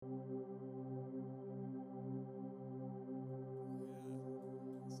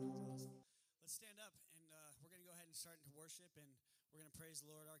worship, and we're going to praise the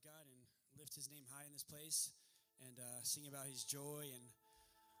Lord our God and lift his name high in this place and sing about his joy, and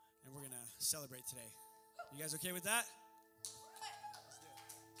we're going to celebrate today. You guys okay with that? Let's do it.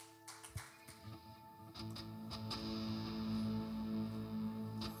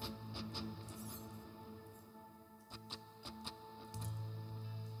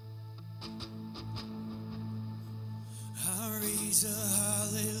 I raise a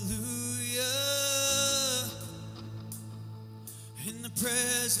hallelujah in the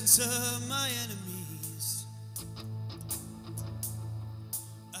presence of my enemies.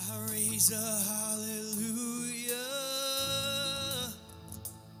 I raise a hallelujah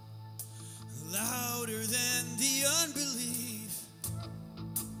louder than the unbelief.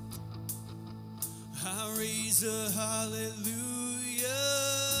 I raise a hallelujah.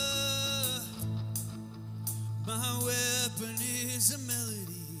 My weapon is a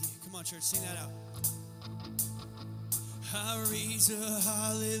melody. Come on, church, sing that out. I raise a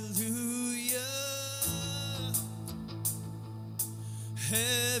hallelujah.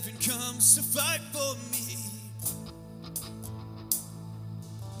 Heaven comes to fight for me.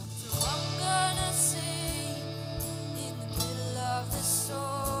 So I'm gonna sing in the middle of the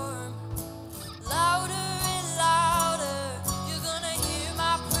storm, louder and louder. You're gonna hear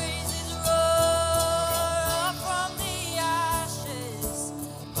my praises roar up from the ashes.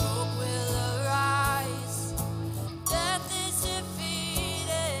 Hope will arise. Death is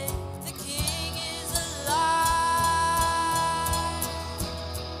defeated. The King is alive.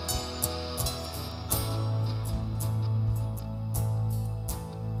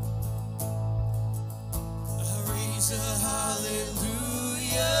 I raise a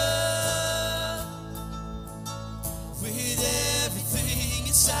hallelujah with everything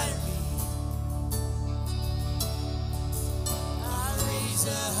inside of me. I raise a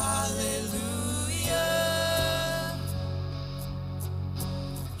hallelujah.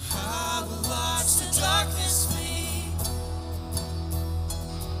 I will watch the darkness flee.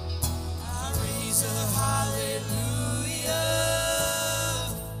 I raise a hallelujah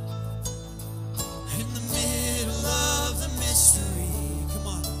in the middle of the mystery. Come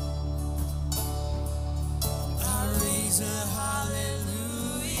on. I raise a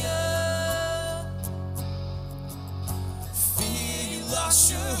hallelujah.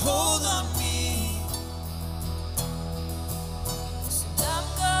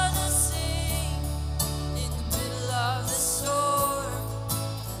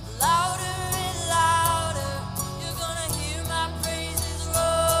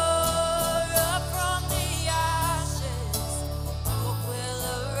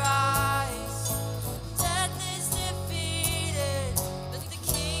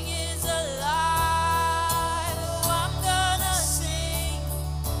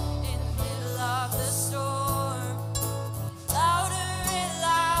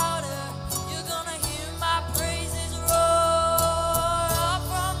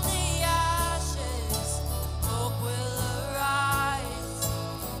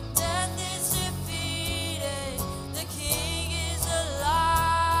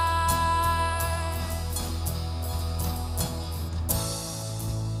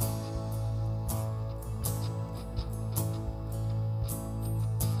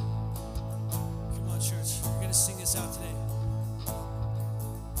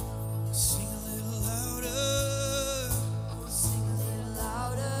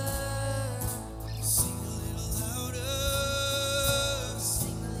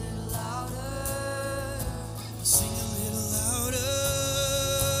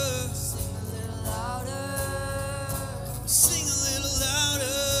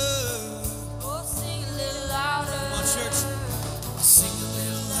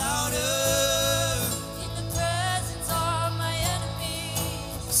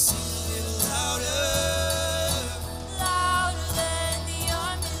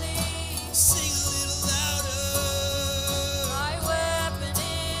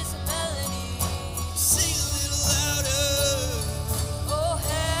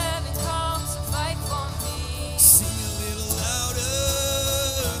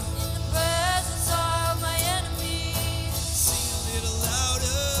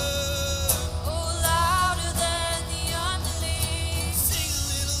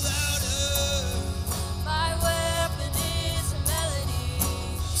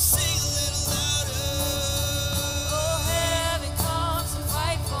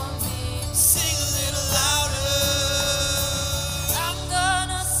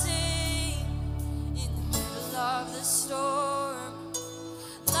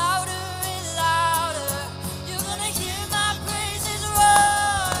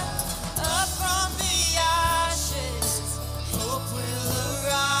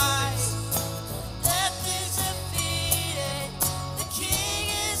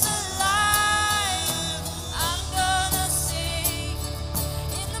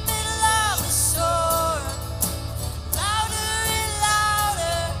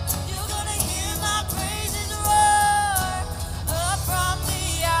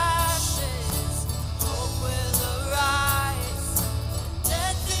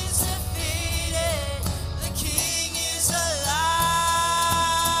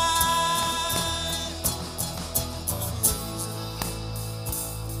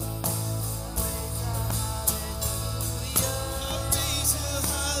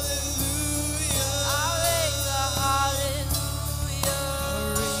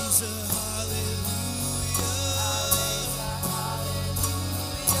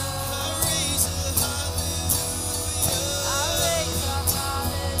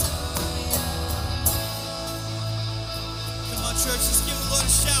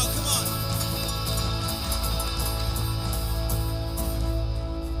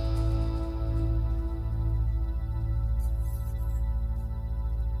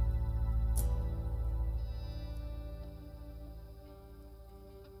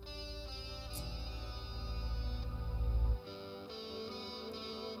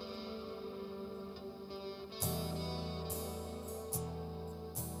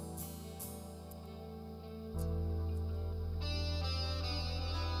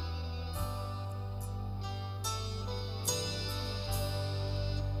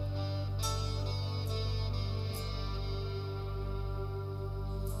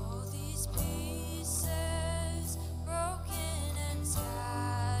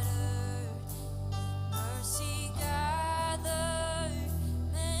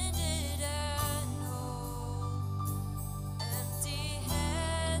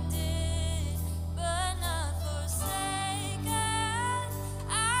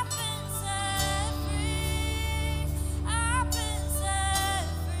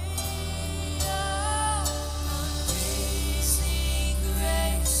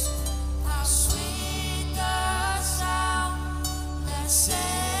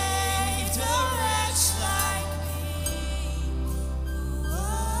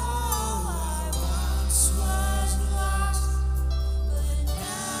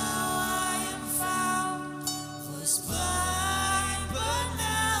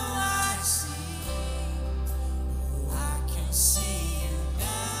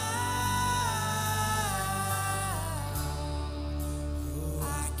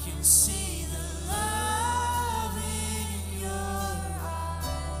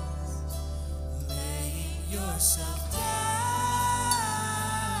 yourself down,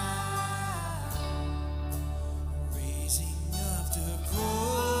 raising up the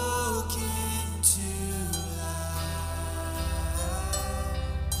broken to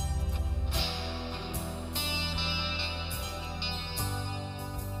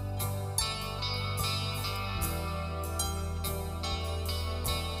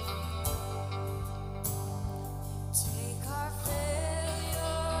take our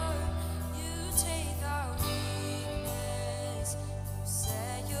failure, you take our weakness, you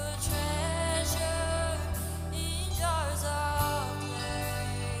set your treasure in jars of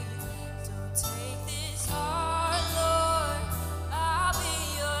clay. Don't take this heart, Lord, I'll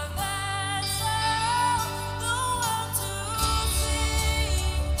be your vessel, the one to see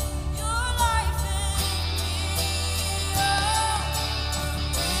your life in me.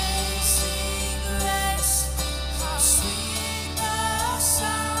 Amazing grace, how sweet the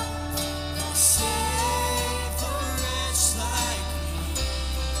sound that saved a wretch like me.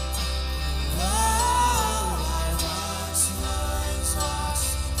 Oh, I once was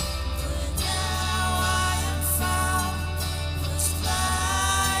lost, but now I am found. Was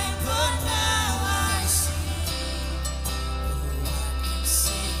blind, but now I see. Oh, I can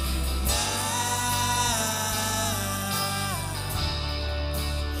see you now.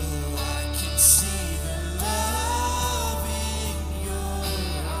 Oh, I can see the love in your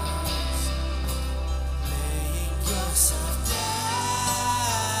eyes, laying yourself down,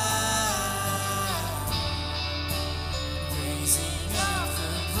 raising up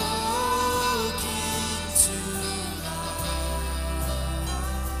the broken to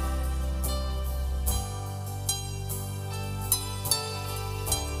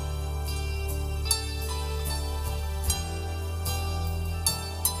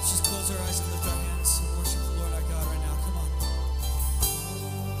Let's just close our eyes and lift our hands and worship the Lord our God right now. Come on.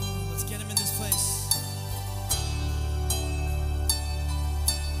 Let's get him in this place.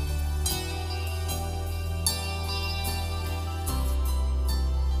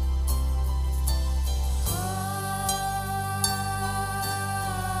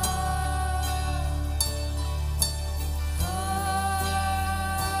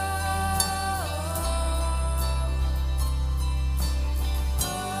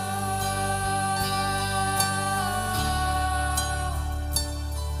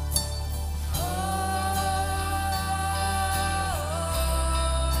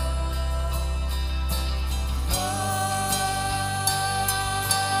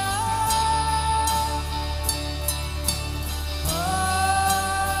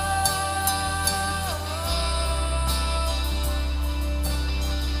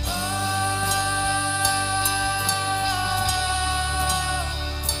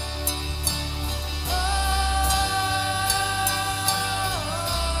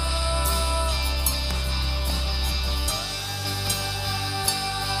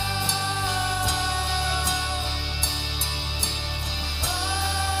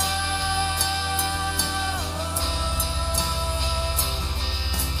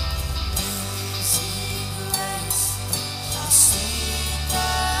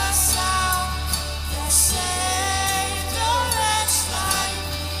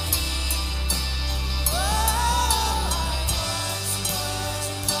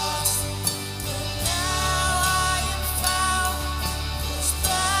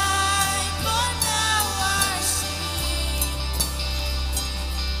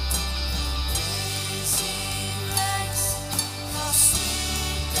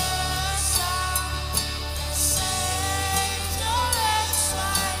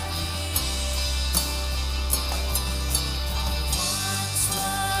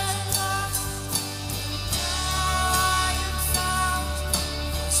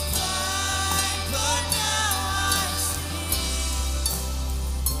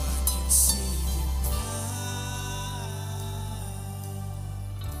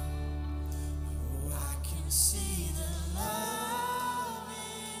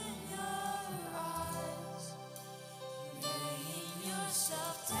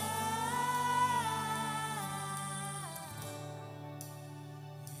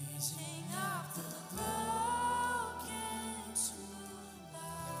 Raising up the broken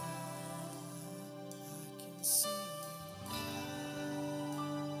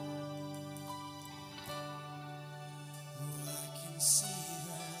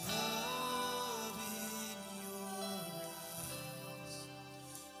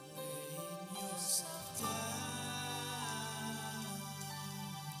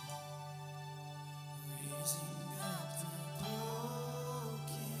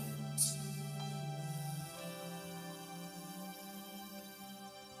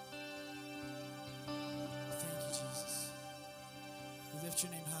lift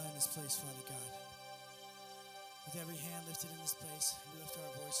your name high in this place, Father God. With every hand lifted in this place, we lift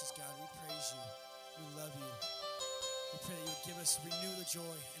our voices, God. We praise you. We love you. We pray that you would give us, renew the joy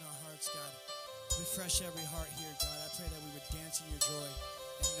in our hearts, God. Refresh every heart here, God. I pray that we would dance in your joy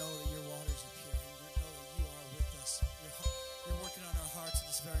and know that your waters are pure and know that you are with us. You're working on our hearts at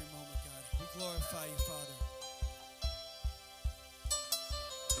this very moment, God. We glorify you, Father.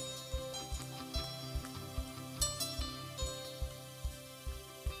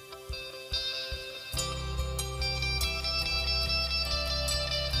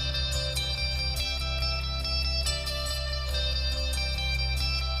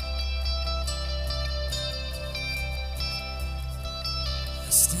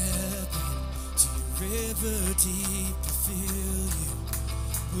 Step into your river deep to feel you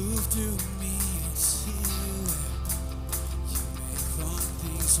move through me and see where you make wrong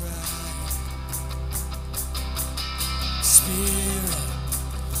things right. Spirit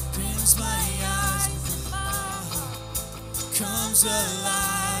bends my eyes and my heart comes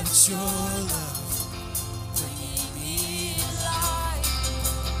alive. It's your love bringing me to life.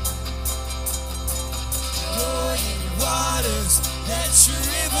 Flowing waters, let your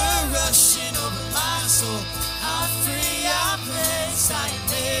river rushing over my soul. I'm free, I'm cleansed, I am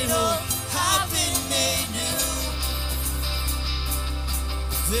made whole, I've been made new.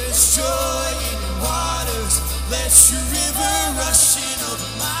 There's joy in the waters, let your river rushing over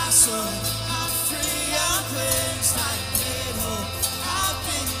my soul. I'm free, I'm cleansed, I am made whole, I've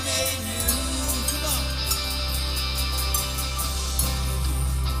been made new. Come on.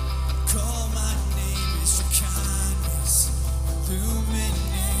 Call my name, it's your kindness.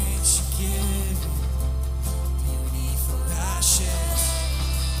 Illuminate, you give beauty for ashes.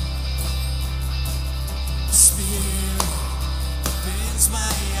 Spirit bends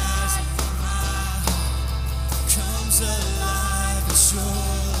my eyes and my heart comes alive. It's your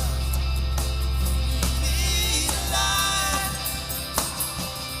love bringing me alive.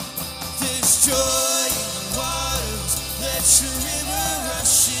 There's joy in the waters, let your river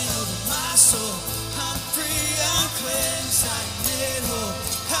rushing over my soul. I'm free, I'm cleansed, I'm made whole,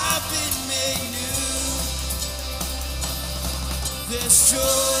 I've been made new. There's joy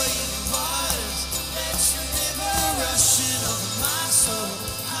in the waters, let your river rushing over my soul.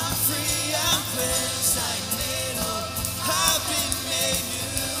 I'm free, I'm cleansed, I'm made whole, I've been made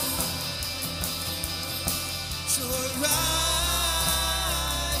new. Joy rise,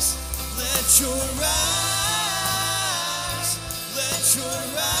 let your rise, let your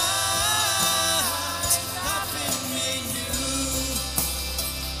rise.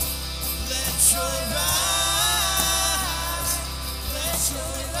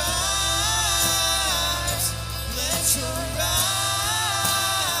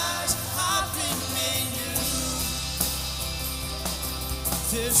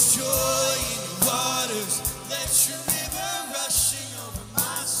 There's joy in the waters, let your river rushing over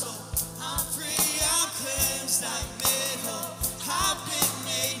my soul. I'm free, I'm cleansed, I'm made whole, I've been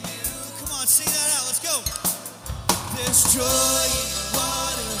made new. Come on, sing that out, let's go. There's joy in the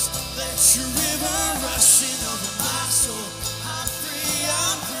waters, let your river rushing over my soul. I'm free,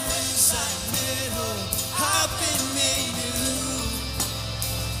 I'm cleansed, I'm made whole, I've been made new.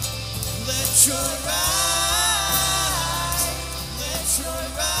 Let your rise, let your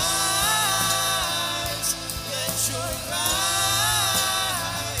rise, let your rise,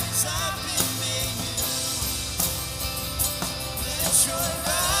 I've been made new. Let your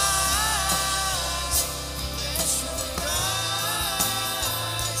rise, let your rise,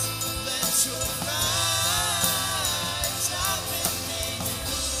 let your rise, I've been made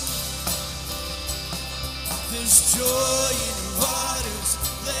new. There's joy in the waters,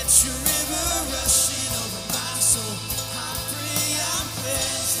 let your river rushing over my soul. I'm free, I'm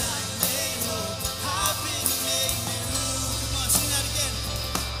cleansed, I'm made whole, I've been made new. Come on, sing that again.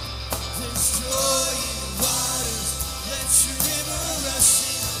 There's joy in the waters, let your river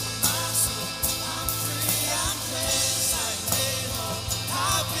rushing over my soul. I'm free, I'm cleansed, I'm made whole,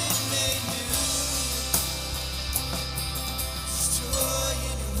 I've been made new. There's joy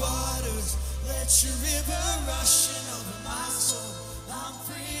in the waters, let your river rushing over my soul. I'm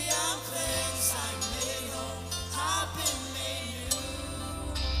free, I'm cleansed, I'm made whole, I've been made new.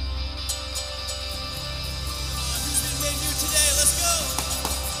 Who's been made new today? Let's go.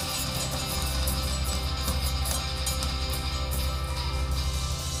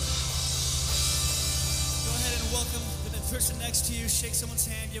 Go ahead and welcome the person next to you. Shake someone's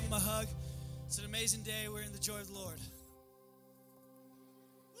hand, give them a hug. It's an amazing day. We're in the joy of the Lord.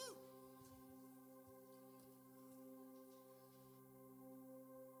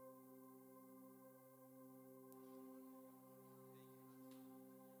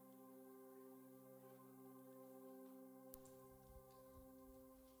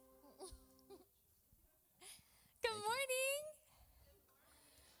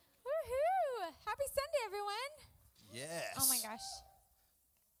 Yes. Oh my gosh.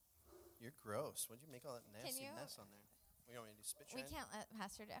 You're gross. Why'd you make all that nasty you- mess on there? We don't want to do spit We shine? can't let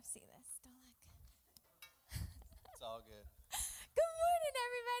Pastor Jeff see this. Don't look. It's all good. Good morning,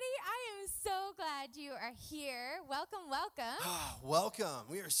 everybody. I am so glad you are here. Welcome, welcome. Welcome.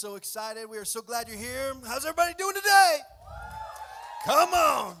 We are so excited. We are so glad you're here. How's everybody doing today? Come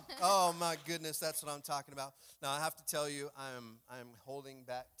on. Oh my goodness, that's what I'm talking about. Now I have to tell you, I'm holding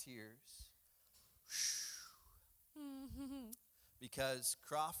back tears because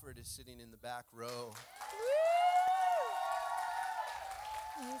Crawford is sitting in the back row.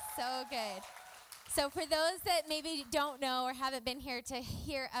 It's so good. So for those that maybe don't know or haven't been here to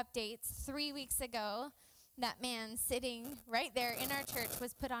hear updates, 3 weeks ago, that man sitting right there in our church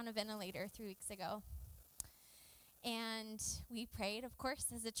was put on a ventilator 3 weeks ago. And we prayed, of course,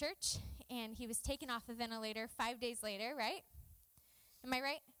 as a church, and he was taken off the ventilator 5 days later, right? Am I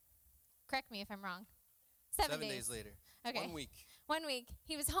right? Correct me if I'm wrong. 7 days later. Okay. 1 week. 1 week.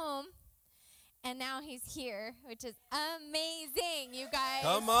 He was home, and now he's here, which is amazing, you guys.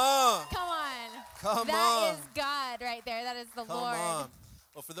 Come on. Come on. Come on. That is God right there. That is the Come Lord. on.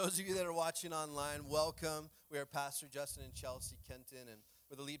 Well, for those of you that are watching online, welcome. We are Pastor Justin and Chelsea Kenton, and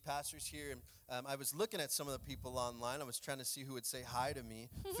we're the lead pastors here. And I was looking at some of the people online. I was trying to see who would say hi to me.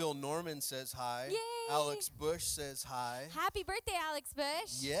 Phil Norman says hi. Yay. Alex Bush says hi. Happy birthday, Alex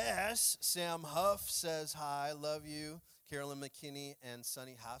Bush. Yes. Sam Huff says hi. Love you. Carolyn McKinney and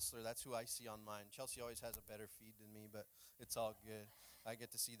Sonny Hassler. That's who I see on mine. Chelsea always has a better feed than me, but it's all good. I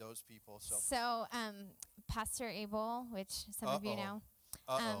get to see those people. So Pastor Abel, which some of you know,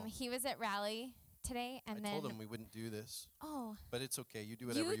 he was at Rally today, and I told him we wouldn't do this. Oh. But it's okay. You do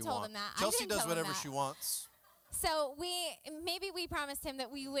whatever you told want. him that. I Chelsea didn't does tell him whatever that. she wants. So we promised him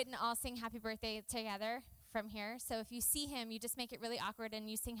that we wouldn't all sing happy birthday together from here. So if you see him, you just make it really awkward and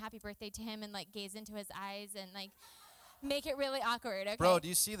you sing happy birthday to him and like gaze into his eyes and like make it really awkward, okay? Bro, do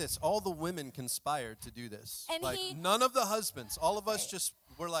you see this? All the women conspired to do this. And like none of the husbands. All of us just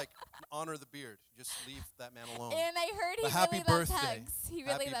were like, honor the beard. Just leave that man alone. And I heard he happy really loves birthday. hugs. He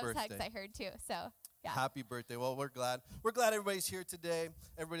really Happy loves hugs, birthday. I heard too. So yeah. Happy birthday. Well, we're glad. We're glad everybody's here today.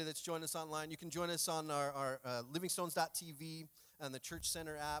 Everybody that's joined us online. You can join us on our livingstones.tv and the Church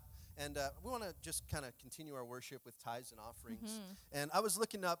Center app. And we want to just kind of continue our worship with tithes and offerings. Mm-hmm. And I was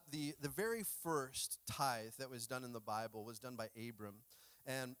looking up the very first tithe that was done in the Bible was done by Abram.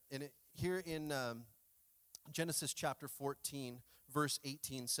 And here in Genesis chapter 14, verse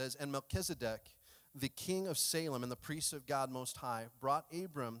 18 says, "And Melchizedek, the king of Salem and the priest of God Most High, brought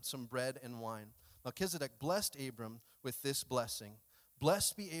Abram some bread and wine. Melchizedek blessed Abram with this blessing.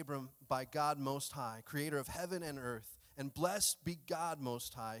 Blessed be Abram by God Most High, creator of heaven and earth. And blessed be God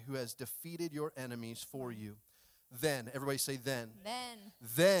Most High, who has defeated your enemies for you." Then, everybody say then.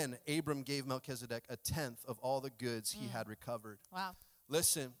 Then Abram gave Melchizedek a tenth of all the goods he had recovered. Wow.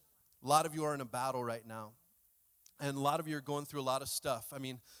 Listen, a lot of you are in a battle right now. And a lot of you are going through a lot of stuff. I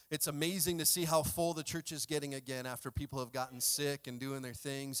mean, it's amazing to see how full the church is getting again after people have gotten sick and doing their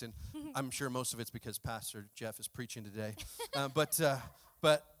things. And I'm sure most of it's because Pastor Jeff is preaching today.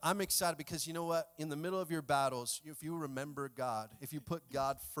 But I'm excited because you know what? In the middle of your battles, if you remember God, if you put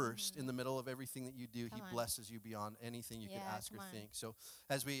God first in the middle of everything that you do, He blesses you beyond anything you could ask or think. So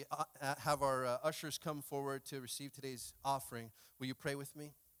as we have our ushers come forward to receive today's offering, will you pray with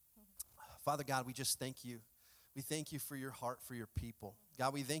me? Father God, we just thank you. We thank you for your heart for your people.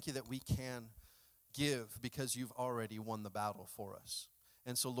 God, we thank you that we can give because you've already won the battle for us.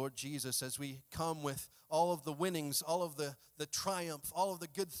 And so, Lord Jesus, as we come with all of the winnings, all of the triumph, all of the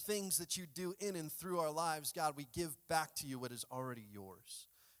good things that you do in and through our lives, God, we give back to you what is already yours.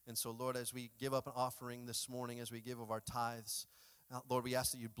 And so, Lord, as we give up an offering this morning, as we give of our tithes, Lord, we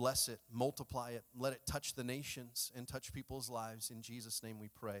ask that you bless it, multiply it, let it touch the nations and touch people's lives. In Jesus' name we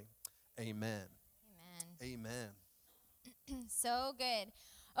pray. Amen. Amen. So good.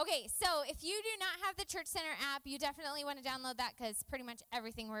 Okay, so if you do not have the Church Center app, you definitely want to download that because pretty much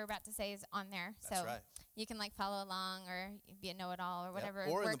everything we're about to say is on there. That's so right. You can like follow along or be a know-it-all or whatever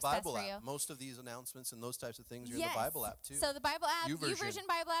Or in the works best Bible for you. app. Most of these announcements and those types of things are in the Bible app too. So the Bible app, YouVersion. YouVersion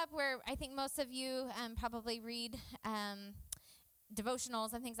Bible app, where I think most of you probably read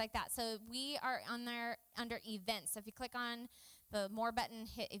devotionals and things like that. So we are on there under events. So if you click on the more button,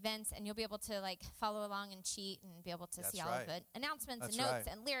 hit events, and you'll be able to like follow along and cheat and be able to see all of the announcements and notes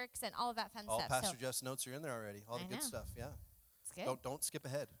and lyrics and all of that fun all stuff. All Pastor Jeff's notes are in there already. All the good stuff, yeah. It's good. Don't skip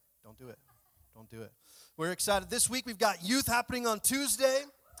ahead. Don't do it. Don't do it. We're excited. This week we've got youth happening on Tuesday.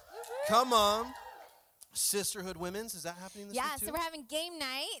 Come on. Sisterhood Women's, is that happening this Yeah, week too? so we're having game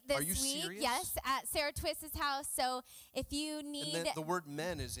night this Are you week. serious? Yes, at Sarah Twist's house. So if you need, And then the word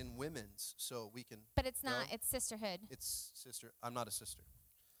men is in women's, so we can. but it's not. No? It's sisterhood. It's sister. I'm not a sister.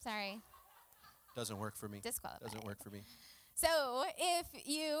 Sorry, Doesn't work for me. disqualified. Doesn't work for me. So if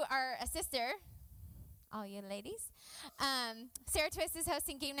you are a sister, all you ladies, Sarah Twist is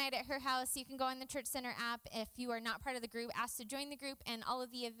hosting game night at her house. You can go on the Church Center app. If you are not part of the group, ask to join the group, and all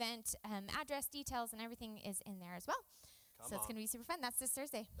of the event address details and everything is in there as well. So it's going to be super fun. That's this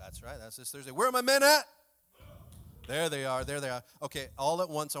Thursday. That's right. That's this Thursday. Where are my men at? There they are. There they are. Okay, all at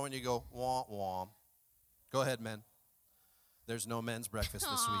once I want you to go, wah, wah. Go ahead, men. There's no men's breakfast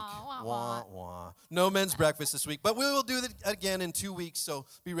this week. Aw, wah, Wah, wah. No men's breakfast this week. But we will do it again in 2 weeks, so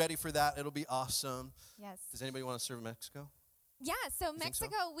be ready for that. It'll be awesome. Yes. Does anybody want to serve in Mexico? Yeah, so think so?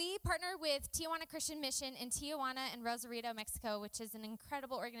 Mexico, we partner with Tijuana Christian Mission in Tijuana and Rosarito, Mexico, which is an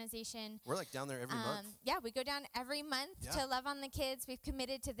incredible organization. We're like down there every month. Yeah, we go down every month Yeah. to love on the kids. We've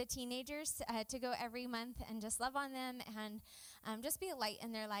committed to the teenagers to go every month and just love on them and just be a light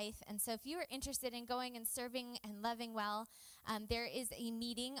in their life. And so if you are interested in going and serving and loving well, there is a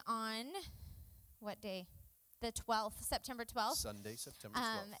meeting on what day? The 12th, September 12th. Sunday, September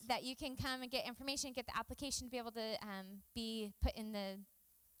 12th. That you can come and get information, get the application to be able to be put in the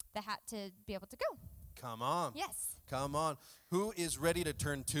hat to be able to go. Come on. Yes. Come on. Who is ready to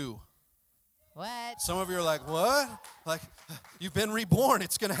turn 2? What? Some of you are like, what? Like, you've been reborn.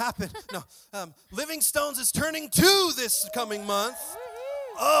 It's going to happen. No. Living Stones is turning 2 this coming month.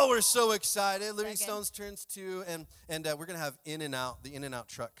 Oh, we're so excited. Living good. Stones turns 2, and we're going to have the In-N-Out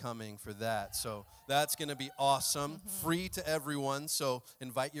truck coming for that. So that's going to be awesome. Free to everyone. So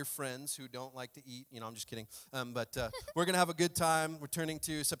invite your friends who don't like to eat. I'm just kidding. But we're going to have a good time. We're turning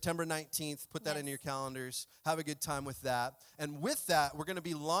to September 19th. Put that in your calendars. Have a good time with that. And with that, we're going to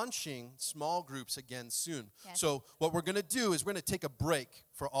be launching small groups again soon. Yes. So what we're going to do is we're going to take a break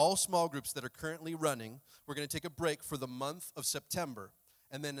for all small groups that are currently running. We're going to take a break for the month of September.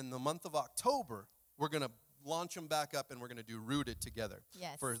 And then in the month of October, we're going to launch them back up, and we're going to do Rooted together.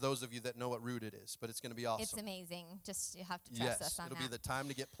 Yes. For those of you that know what Rooted is. But it's going to be awesome. It's amazing. Just you have to trust us on it'll that. be the time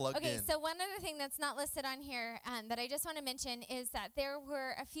to get plugged Okay, in. so one other thing that's not listed on here that I just want to mention is that there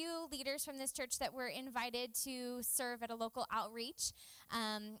were a few leaders from this church that were invited to serve at a local outreach.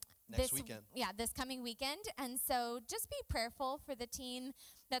 Next weekend. Yeah, this coming weekend. And so just be prayerful for the team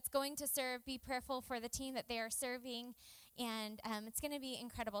that's going to serve. Be prayerful for the team that they are serving. And it's going to be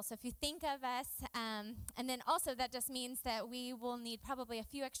incredible. So if you think of us, and then also that just means that we will need probably a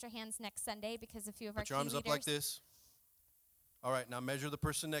few extra hands next Sunday because a few of our Put your arms key up like leaders- this. All right, now measure the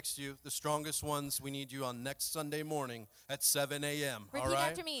person next to you. The strongest ones, we need you on next Sunday morning at 7 a.m. Repeat all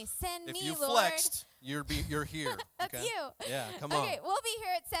right? after me. Send If me, you Lord. flexed, you're here. That's okay? you. Yeah, come on. Okay, we'll be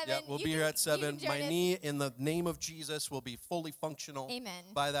here at 7. Yep, we'll You be here can- at 7. you can My join us. knee, in the name of Jesus, will be fully functional Amen.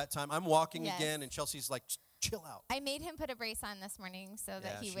 by that time. I'm walking Yes. again, and Chelsea's like, chill out. I made him put a brace on this morning so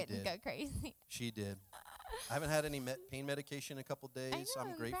that Yeah, he she wouldn't did. go crazy. She did. I haven't had any pain medication in a couple days. I know, I'm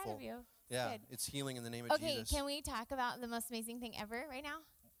proud grateful. of you. Yeah, Good. it's healing in the name of Okay, Jesus. can we talk about the most amazing thing ever right now?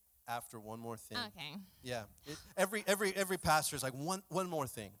 After one more thing. Okay. Yeah. Every pastor is like, one more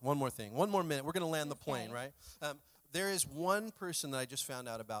thing, one more minute. We're going to land the plane, Okay. right? There is one person that I just found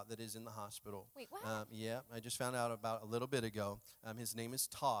out about that is in the hospital. Wait, what? Yeah, I just found out about a little bit ago. His name is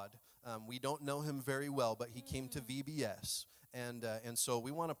Todd. We don't know him very well, but he came to VBS. And so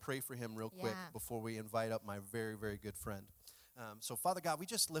we want to pray for him real quick Yeah. before we invite up my very, very good friend. So, Father God, we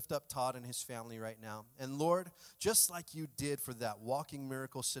just lift up Todd and his family right now. And, Lord, just like you did for that walking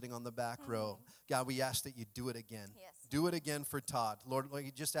miracle sitting on the back row, God, we ask that you do it again. Yes. Do it again for Todd. Lord, like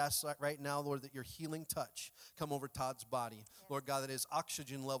you just ask right now, Lord, that your healing touch come over Todd's body. Lord God, that his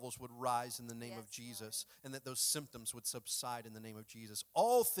oxygen levels would rise in the name of Jesus, and that those symptoms would subside in the name of Jesus.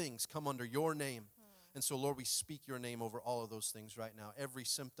 All things come under your name. And so, Lord, we speak your name over all of those things right now. Every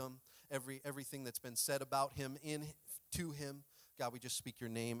symptom, everything that's been said about him, to him, God, we just speak your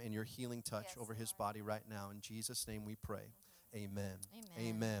name and your healing touch over his body right now. In Jesus' name we pray. Amen.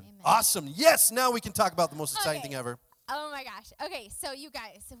 Amen. Awesome. Yes, now we can talk about the most exciting thing ever. Oh my gosh. Okay, so you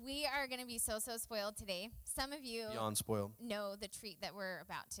guys, we are going to be so spoiled today. Some of you Beyond spoiled. know the treat that we're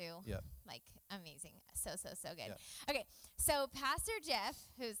about to. Yep. Like, amazing. So good. Yep. Okay, so Pastor Jeff,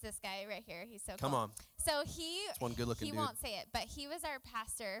 who's this guy right here, he's so Come cool. on. So he one good-looking he dude. won't say it, but he was our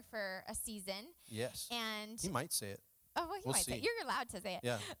pastor for a season. Yes. And He might say it. oh, well, he We'll might say see. it. You're allowed to say it.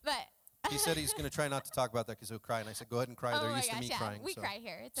 Yeah. But He said he's going to try not to talk about that because he'll cry. And I said, go ahead and cry. oh They're my used gosh, to me yeah, crying. we so cry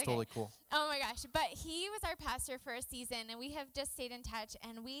here. It's okay. totally cool. Oh my gosh. But he was our pastor for a season, and we have just stayed in touch,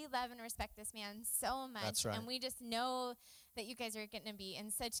 and we love and respect this man so much. That's right. And we just know that you guys are going to be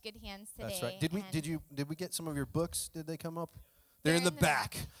in such good hands today. That's right. Did we get some of your books? Did they come up? They're in the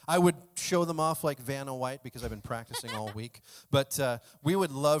back. I would show them off like Vanna White because I've been practicing all week. But we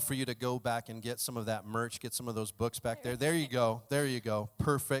would love for you to go back and get some of that merch, get some of those books back there. There you go. There you go.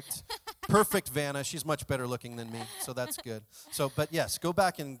 Perfect. Perfect, Vanna. She's much better looking than me, so that's good. So, but yes, go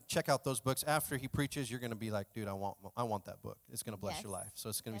back and check out those books. After he preaches, you're going to be like, dude, I want that book. It's going to bless your life. So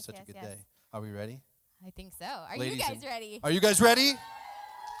it's going to be such a good day. Are we ready? I think so. Are Ladies you guys ready? Are you guys ready?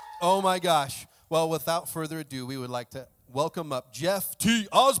 Oh, my gosh. Well, without further ado, we would like to welcome up Jeff T.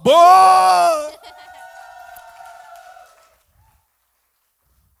 Osborne. I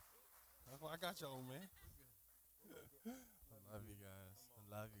got you, old man. I love you guys.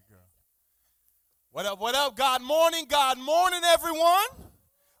 I love you, girl. What up, what up? God morning, everyone.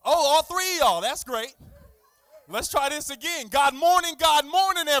 Oh, all three of y'all. That's great. Let's try this again. God morning,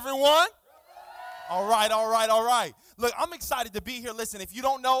 everyone. All right. Look, I'm excited to be here. Listen, if you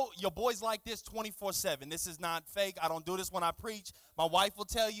don't know, your boy's like this 24/7. This is not fake. I don't do this when I preach. My wife will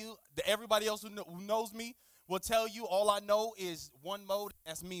tell you. Everybody else who knows me will tell you all I know is one mode.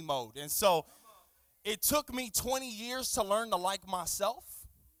 That's me mode. And so it took me 20 years to learn to like myself.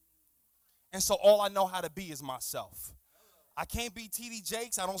 And so all I know how to be is myself. I can't be T.D.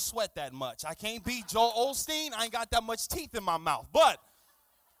 Jakes. I don't sweat that much. I can't be Joel Osteen. I ain't got that much teeth in my mouth. But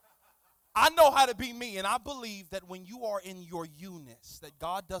I know how to be me, and I believe that when you are in your you-ness, that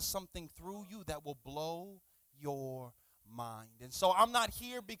God does something through you that will blow your mind. And so I'm not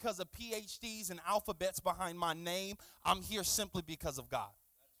here because of PhDs and alphabets behind my name. I'm here simply because of God.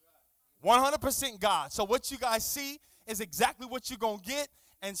 100% God. So what you guys see is exactly what you're going to get.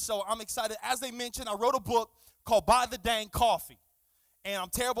 And so I'm excited. As they mentioned, I wrote a book called Buy the Dang Coffee. And I'm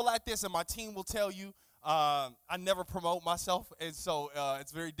terrible at this, and my team will tell you I never promote myself, and so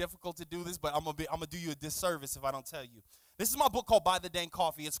it's very difficult to do this, but I'm gonna do you a disservice if I don't tell you. This is my book called Buy the Dang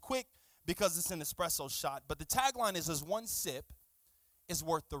Coffee. It's quick because it's an espresso shot, but the tagline is one sip is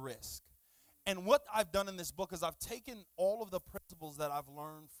worth the risk. And what I've done in this book is I've taken all of the principles that I've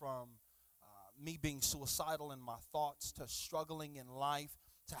learned from me being suicidal in my thoughts to struggling in life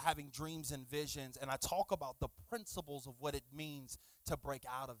to having dreams and visions, and I talk about the principles of what it means to break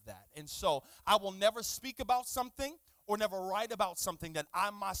out of that. And so I will never speak about something or never write about something that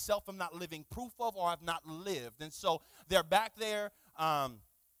I myself am not living proof of or have not lived. And so they're back there, and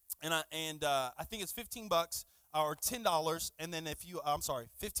I think it's $15 or $10, and then if you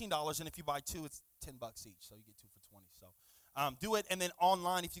 $15, and if you buy two, it's $10 each, so you get two for $20. So do it, and then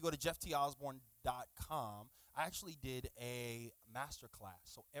online, if you go to jefftosborne.com, I actually did a master class.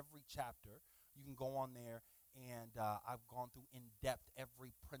 So every chapter, you can go on there, and I've gone through in depth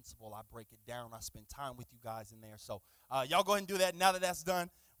every principle. I break it down. I spend time with you guys in there. So y'all go ahead and do that. Now that that's done,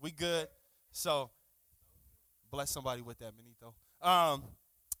 we good. So bless somebody with that, Benito.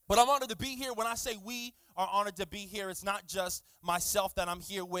 But I'm honored to be here. When I say we are honored to be here, it's not just myself that I'm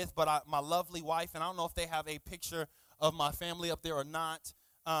here with, but my lovely wife. And I don't know if they have a picture of my family up there or not.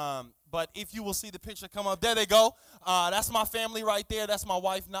 But if you will see the picture come up, there they go. That's my family right there. That's my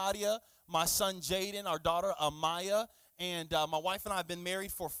wife, Nadia, my son, Jaden, our daughter, Amaya, and my wife and I have been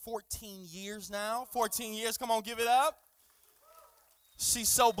married for 14 years now. 14 years. Come on, give it up. She's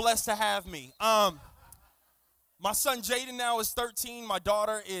so blessed to have me. My son, Jaden, now is 13. My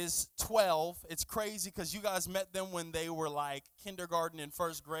daughter is 12. It's crazy because you guys met them when they were like kindergarten and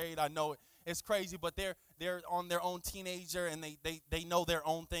first grade. I know it's crazy, but they're on their own teenager, and they know their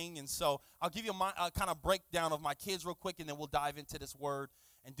own thing. And so I'll give you a kind of breakdown of my kids real quick, and then we'll dive into this word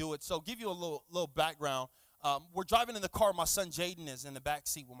and do it. So give you a little background. We're driving in the car. My son Jaden is in the back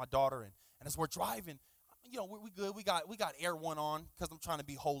seat with my daughter, and as we're driving, you know, we good. We got Air One on because I'm trying to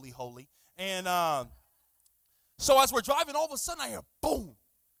be holy. And so as we're driving, all of a sudden I hear boom,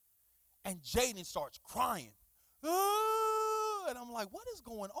 and Jaden starts crying. And I'm like, what is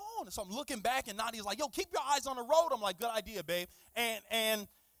going on? And so I'm looking back, and Nadia's like, yo, keep your eyes on the road. I'm like, good idea, babe. And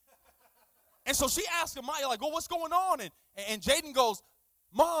so she asked Amaya, like, well, what's going on? And Jaden goes,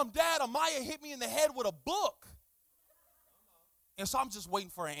 Mom, Dad, Amaya hit me in the head with a book. And so I'm just waiting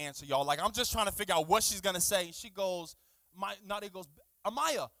for an answer, y'all. Like, I'm just trying to figure out what she's going to say. And she goes, Nadia goes,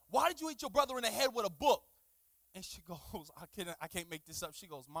 Amaya, why did you hit your brother in the head with a book? And she goes, I can't make this up. She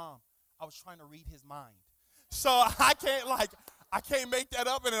goes, Mom, I was trying to read his mind. So I can't make that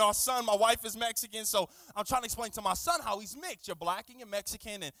up. And then our son, my wife is Mexican, so I'm trying to explain to my son how he's mixed. You're black and you're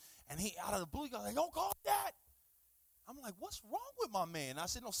Mexican, and he out of the blue, he goes, don't call me that. I'm like, what's wrong with my man? I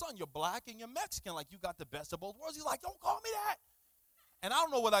said, no, son, you're black and you're Mexican. Like, you got the best of both worlds. He's like, don't call me that. And I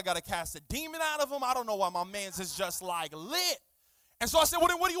don't know whether I got to cast a demon out of him. I don't know why my man's is just like lit. And so I said, well,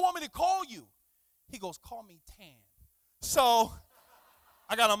 then what do you want me to call you? He goes, call me Tan. So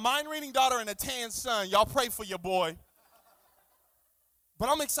I got a mind-reading daughter and a tan son. Y'all pray for your boy. But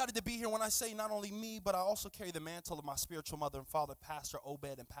I'm excited to be here. When I say not only me, but I also carry the mantle of my spiritual mother and father, Pastor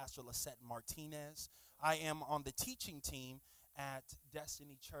Obed and Pastor Lisette Martinez. I am on the teaching team at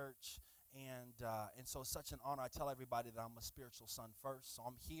Destiny Church, and so it's such an honor. I tell everybody that I'm a spiritual son first, so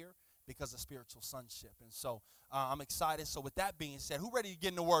I'm here because of spiritual sonship. And so I'm excited. So with that being said, who ready to get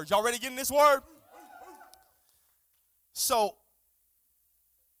in the word? Y'all ready to get in this word? So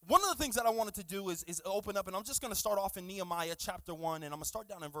one of the things that I wanted to do is open up, and I'm just going to start off in Nehemiah chapter 1, and I'm going to start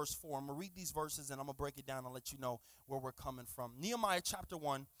down in verse 4. I'm going to read these verses, and I'm going to break it down and let you know where we're coming from. Nehemiah chapter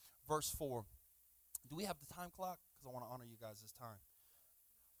 1, verse 4. Do we have the time clock? Because I want to honor you guys this time.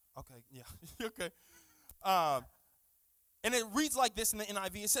 Okay, yeah, okay. And it reads like this in the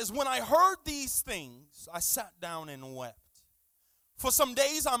NIV. It says, when I heard these things, I sat down and wept. For some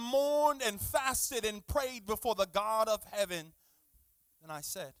days I mourned and fasted and prayed before the God of heaven. And I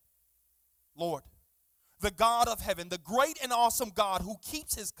said, Lord, the God of heaven, the great and awesome God who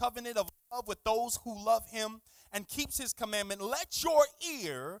keeps his covenant of love with those who love him and keeps his commandment, let your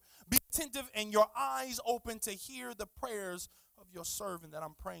ear be attentive and your eyes open to hear the prayers of your servant that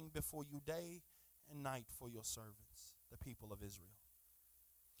I'm praying before you day and night for your servants, the people of Israel.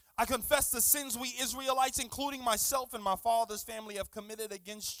 I confess the sins we Israelites, including myself and my father's family, have committed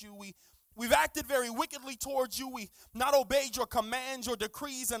against you. We've acted very wickedly towards you. We've not obeyed your commands, your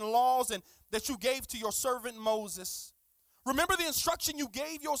decrees, and laws and that you gave to your servant Moses. Remember the instruction you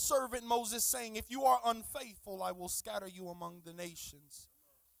gave your servant Moses, saying, if you are unfaithful, I will scatter you among the nations.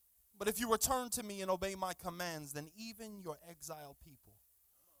 But if you return to me and obey my commands, then even your exiled people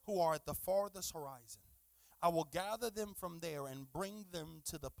who are at the farthest horizon, I will gather them from there and bring them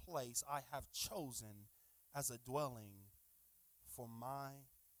to the place I have chosen as a dwelling for my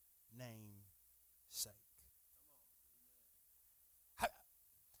name's sake.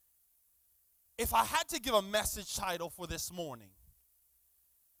 If I had to give a message title for this morning,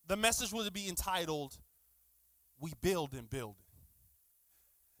 the message would be entitled, We Build and Build It.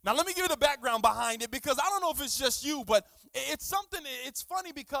 Now let me give you the background behind it, because I don't know if it's just you, but it's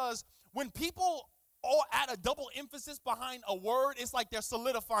funny because when people all add a double emphasis behind a word, it's like they're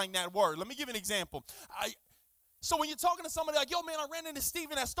solidifying that word. Let me give you an example. So when you're talking to somebody like, yo, man, I ran into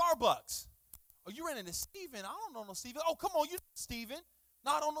Steven at Starbucks. Oh, you ran into Steven? I don't know no Steven. Oh, come on, you know Steven.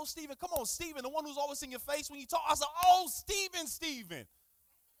 No, I don't know Steven. Come on, Steven, the one who's always in your face when you talk. I said, oh, Steven.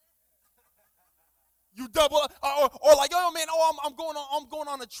 You double, or like, oh, man, I'm going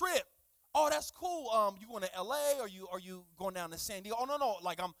on a trip. Oh, that's cool. You going to L.A. or you going down to San Diego? Oh, no.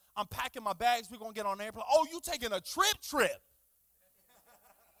 Like, I'm packing my bags. We're going to get on an airplane. Oh, you taking a trip.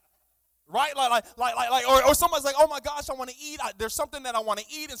 Right? Or somebody's like, oh my gosh, I want to eat. There's something that I want to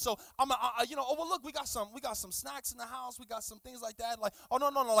eat, and so look, we got some snacks in the house. We got some things like that. Like, oh no,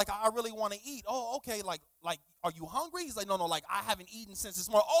 like I really want to eat. Oh, okay. Like, are you hungry? He's like, no, like I haven't eaten since this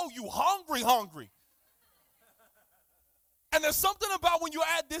morning. Oh, you hungry? And there's something about when you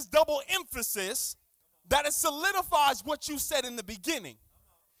add this double emphasis that it solidifies what you said in the beginning.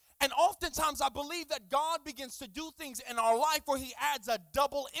 And oftentimes I believe that God begins to do things in our life where he adds a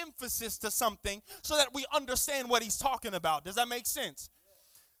double emphasis to something so that we understand what he's talking about. Does that make sense?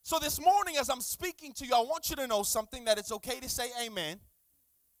 So this morning as I'm speaking to you, I want you to know something, that it's okay to say amen.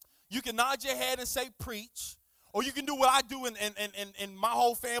 You can nod your head and say preach. Or you can do what I do in my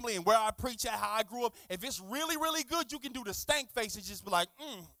whole family and where I preach at, how I grew up. If it's really, really good, you can do the stank face and just be like,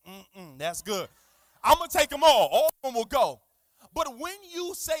 that's good. I'm going to take them all. All of them will go. But when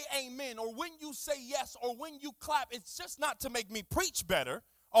you say amen, or when you say yes, or when you clap, it's just not to make me preach better,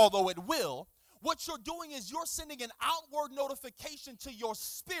 although it will. What you're doing is you're sending an outward notification to your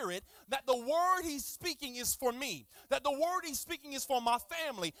spirit that the word he's speaking is for me, that the word he's speaking is for my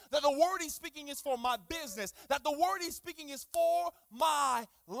family, that the word he's speaking is for my business, that the word he's speaking is for my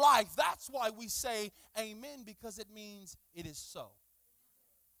life. That's why we say amen, because it means it is so.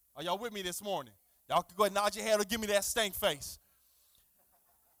 Are y'all with me this morning? Y'all can go ahead and nod your head or give me that stank face.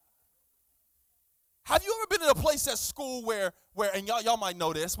 Have you ever been in a place at school where and y'all might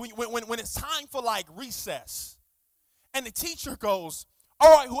know this, when it's time for like recess, and the teacher goes,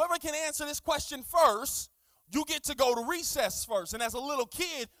 all right, whoever can answer this question first, you get to go to recess first. And as a little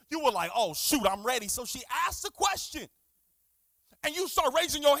kid, you were like, oh, shoot, I'm ready. So she asked the question, and you start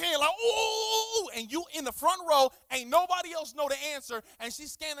raising your hand like, ooh, and you in the front row, ain't nobody else know the answer, and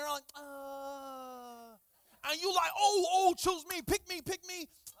she's scanning around like, and you like, oh, choose me, pick me,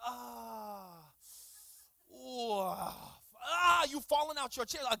 you falling out your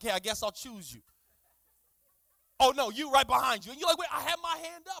chair. Okay, I guess I'll choose you. Oh, no, you right behind you. And you're like, wait, I have my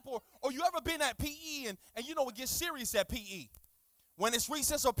hand up. Or you ever been at PE and you know it gets serious at PE. When it's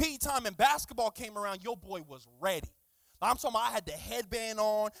recess or PE time and basketball came around, your boy was ready. I'm talking about I had the headband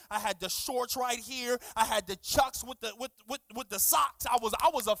on, I had the shorts right here, I had the chucks with the socks. I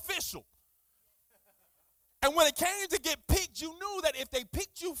was official. And when it came to get picked, you knew that if they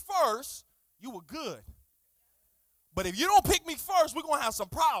picked you first, you were good. But if you don't pick me first, we're going to have some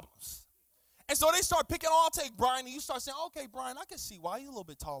problems. And so they start picking, oh, I'll take Brian. And you start saying, okay, Brian, I can see why. He's a little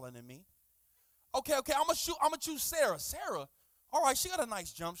bit taller than me. Okay, I'm going to choose Sarah. Sarah, all right, she got a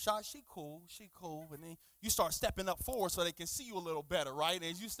nice jump shot. She cool. And then you start stepping up forward so they can see you a little better, right? And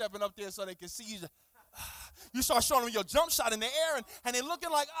as you stepping up there so they can see you, you start showing them your jump shot in the air, and they're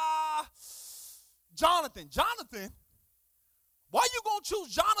looking like, Jonathan, why you going to choose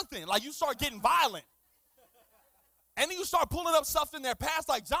Jonathan? Like you start getting violent. And then you start pulling up stuff in their past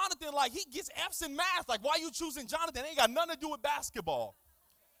like Jonathan, like he gets F's in math. Like why you choosing Jonathan? It ain't got nothing to do with basketball.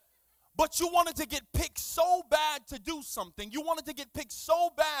 But you wanted to get picked so bad to do something. You wanted to get picked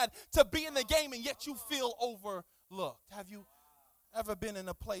so bad to be in the game, and yet you feel overlooked. Have you ever been in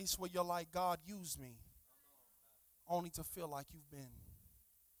a place where you're like, God, use me, only to feel like you've been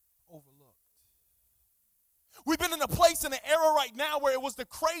overlooked? We've been in a place in an era right now where it was the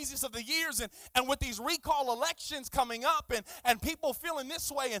craziest of the years, and with these recall elections coming up and people feeling this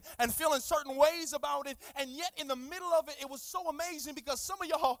way and feeling certain ways about it, and yet in the middle of it, it was so amazing because some of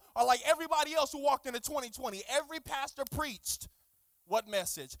y'all are like everybody else who walked into 2020. Every pastor preached what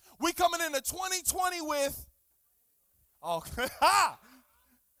message? We coming into 2020 with,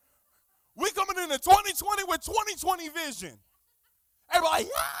 we coming into 2020 with 2020 vision. Everybody,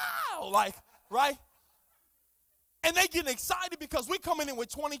 yeah, like, right? And they getting excited because we're coming in with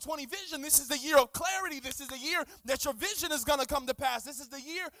 2020 vision. This is the year of clarity. This is the year that your vision is going to come to pass. This is the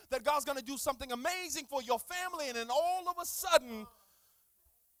year that God's going to do something amazing for your family. And then all of a sudden,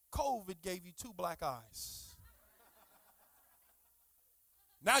 COVID gave you 2 black eyes.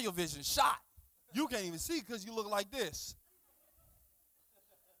 Now your vision's shot. You can't even see because you look like this.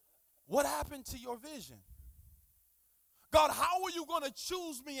 What happened to your vision? God, how are you going to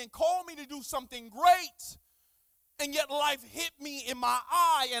choose me and call me to do something great? And yet life hit me in my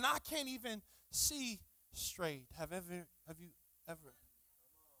eye and I can't even see straight. Have you ever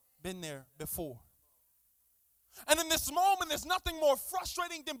been there before? And in this moment, there's nothing more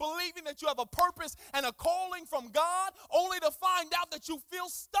frustrating than believing that you have a purpose and a calling from God, only to find out that you feel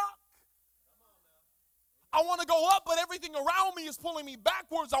stuck. I want to go up, but everything around me is pulling me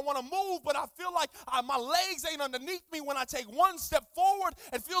backwards. I want to move, but I feel like my legs ain't underneath me. When I take one step forward,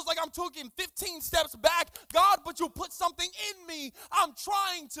 it feels like I'm taking 15 steps back. God, but you put something in me I'm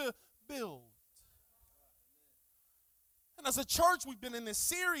trying to build. And as a church, we've been in this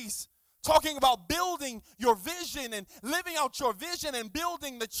series talking about building your vision and living out your vision and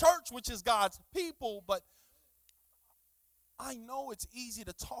building the church, which is God's people. But I know it's easy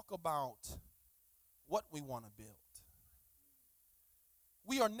to talk about what we want to build.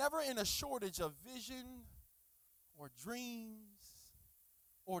 We are never in a shortage of vision or dreams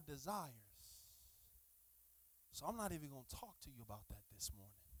or desires. So I'm not even going to talk to you about that this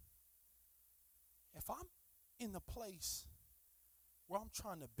morning. If I'm in the place where I'm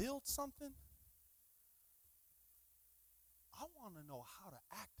trying to build something, I want to know how to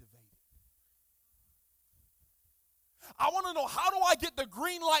activate it. I want to know, how do I get the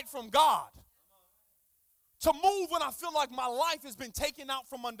green light from God to move when I feel like my life has been taken out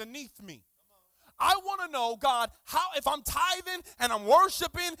from underneath me? I want to know, God, how, if I'm tithing and I'm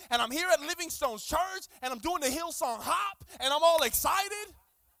worshiping and I'm here at Livingstone's church and I'm doing the Hillsong Hop and I'm all excited,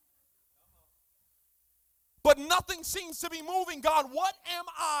 but nothing seems to be moving. God, what am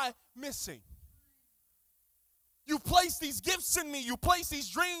I missing? You place these gifts in me. You place these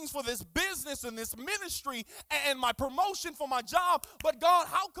dreams for this business and this ministry and my promotion for my job. But God,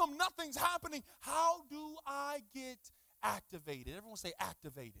 how come nothing's happening? How do I get activated? Everyone say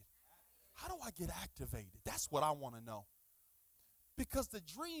activated. How do I get activated? That's what I want to know. Because the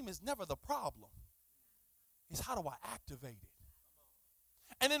dream is never the problem. It's how do I activate it?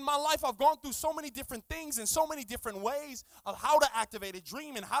 And in my life, I've gone through so many different things and so many different ways of how to activate a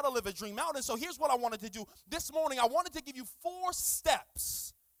dream and how to live a dream out. And so here's what I wanted to do. This morning, I wanted to give you 4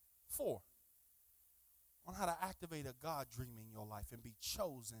 steps, 4, on how to activate a God dream in your life and be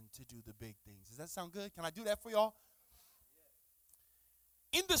chosen to do the big things. Does that sound good? Can I do that for y'all?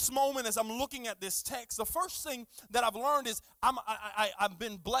 In this moment, as I'm looking at this text, the first thing that I've learned is I've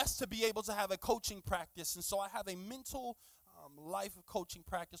been blessed to be able to have a coaching practice. And so I have a mental life coaching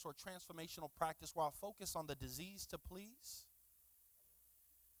practice or transformational practice where I focus on the disease to please.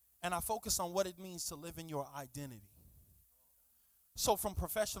 and I focus on what it means to live in your identity. So from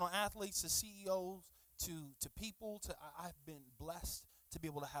professional athletes to CEOs to people, I've been blessed to be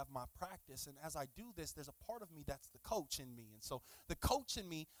able to have my practice. And as I do this, there's a part of me that's the coach in me. And so the coach in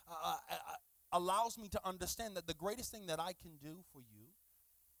me allows me to understand that the greatest thing that I can do for you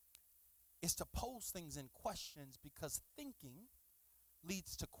is to pose things in questions, because thinking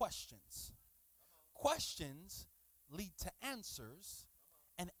leads to questions. Questions lead to answers,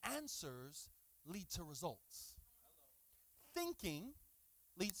 and answers lead to results. Thinking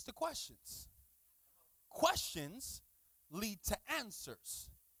leads to questions. Questions lead to answers,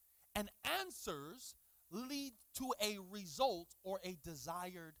 and answers lead to a result or a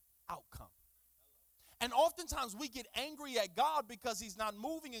desired outcome. And oftentimes we get angry at God because he's not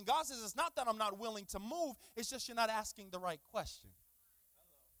moving, and God says it's not that I'm not willing to move, it's just you're not asking the right question.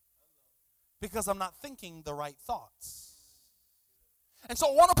 Because I'm not thinking the right thoughts. And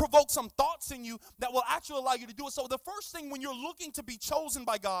so I want to provoke some thoughts in you that will actually allow you to do it. So the first thing, when you're looking to be chosen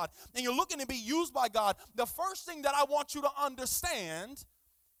by God and you're looking to be used by God, the first thing that I want you to understand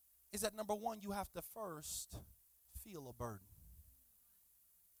is that, number one, you have to first feel a burden.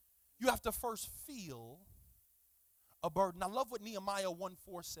 You have to first feel a burden. I love what Nehemiah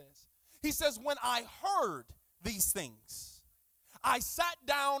 1:4 says. He says, when I heard these things, I sat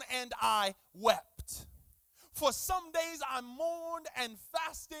down and I wept. For some days I mourned and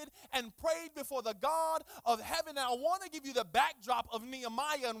fasted and prayed before the God of heaven. And I want to give you the backdrop of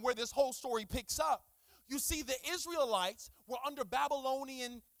Nehemiah and where this whole story picks up. You see, the Israelites were under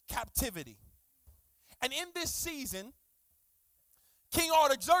Babylonian captivity. And in this season, King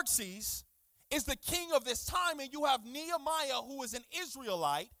Artaxerxes is the king of this time, and you have Nehemiah, who is an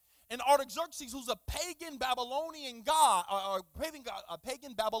Israelite, and Artaxerxes, who's a pagan Babylonian god, or a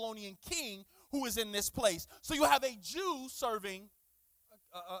pagan Babylonian king, who is in this place. So you have a Jew serving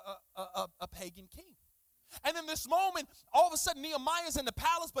a pagan king. And in this moment, all of a sudden, Nehemiah's in the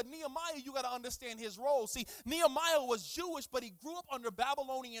palace, but Nehemiah, you got to understand his role. See, Nehemiah was Jewish, but he grew up under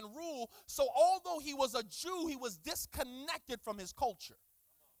Babylonian rule. So although he was a Jew, he was disconnected from his culture.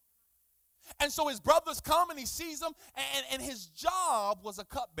 And so his brothers come and he sees them, and his job was a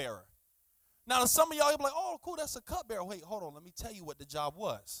cupbearer. Now, some of y'all, you'll be like, oh, cool, that's a cupbearer. Wait, hold on, let me tell you what the job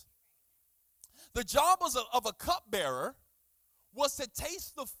was. The job of a cupbearer was to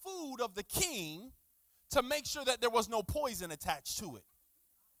taste the food of the king to make sure that there was no poison attached to it.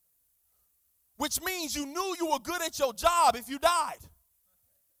 Which means you knew you were good at your job if you died.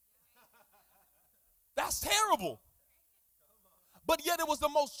 That's terrible. But yet it was the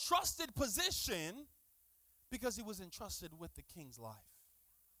most trusted position because he was entrusted with the king's life.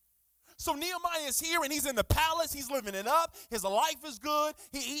 So Nehemiah is here and he's in the palace. He's living it up. His life is good.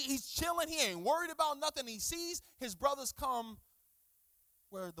 He's chilling. He ain't worried about nothing. He sees his brothers come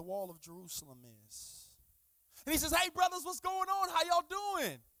where the wall of Jerusalem is. And he says, hey, brothers, what's going on? How y'all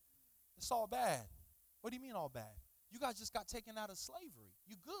doing? It's all bad. What do you mean all bad? You guys just got taken out of slavery.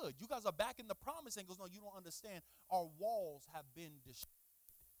 You good. You guys are back in the promise. And he goes, no, you don't understand. Our walls have been destroyed.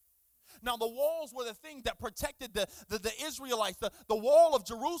 Now, the walls were the thing that protected the Israelites. The wall of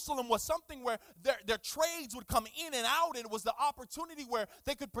Jerusalem was something where their trades would come in and out. And it was the opportunity where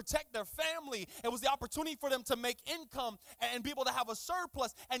they could protect their family. It was the opportunity for them to make income and be able to have a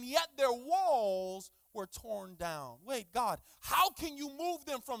surplus. And yet their walls were torn down. Wait, God, how can you move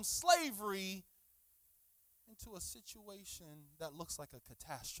them from slavery into a situation that looks like a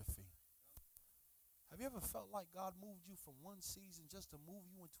catastrophe? Have you ever felt like God moved you from one season just to move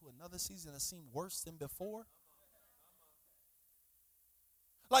you into another season that seemed worse than before?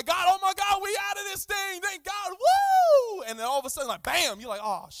 Like, God, oh my God, we out of this thing. Thank God, woo! And then all of a sudden, like, bam, you're like,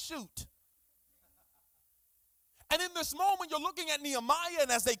 oh, shoot. And in this moment, you're looking at Nehemiah,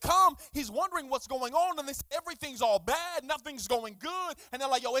 and as they come, he's wondering what's going on, and they say, everything's all bad, nothing's going good. And they're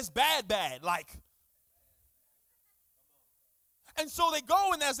like, yo, it's bad, like. And so they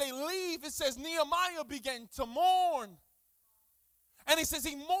go, and as they leave, it says Nehemiah began to mourn. And he says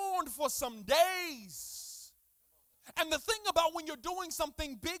he mourned for some days. And the thing about when you're doing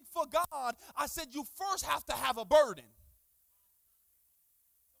something big for God, I said you first have to have a burden.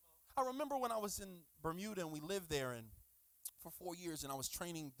 I remember when I was in Bermuda and we lived there and for 4 years, and I was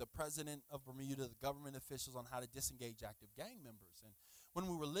training the president of Bermuda, the government officials, on how to disengage active gang members. And when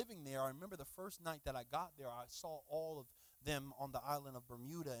we were living there, I remember the first night that I got there, I saw all of them on the island of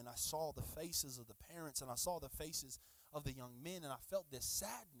Bermuda, and I saw the faces of the parents, and I saw the faces of the young men, and I felt this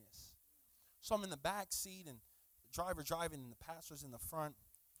sadness. So I'm in the back seat, and the driver driving, and the pastor's in the front.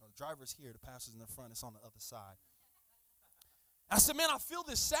 Well, the driver's here, the pastor's in the front, it's on the other side. I said, man, I feel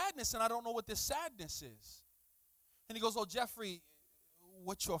this sadness, and I don't know what this sadness is. And he goes, oh, Jeffrey,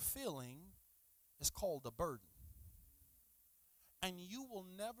 what you're feeling is called a burden. And you will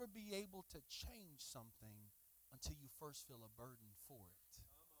never be able to change something until you first feel a burden for it.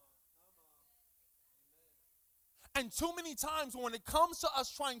 And too many times when it comes to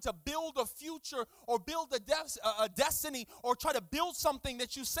us trying to build a future or build a destiny or try to build something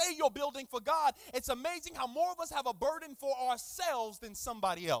that you say you're building for God, it's amazing how more of us have a burden for ourselves than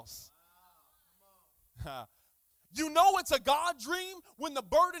somebody else. You know it's a God dream when the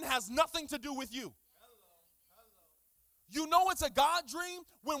burden has nothing to do with you. You know it's a God dream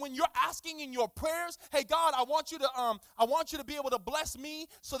when you're asking in your prayers, hey God, I want you to be able to bless me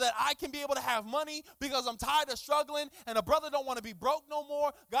so that I can be able to have money because I'm tired of struggling and a brother don't want to be broke no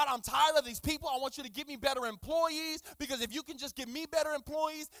more. God, I'm tired of these people. I want you to give me better employees because if you can just give me better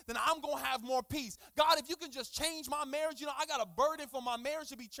employees, then I'm going to have more peace. God, if you can just change my marriage, I got a burden for my marriage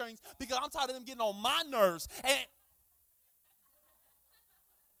to be changed because I'm tired of them getting on my nerves. And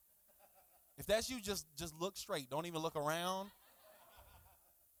if that's you, just look straight. Don't even look around.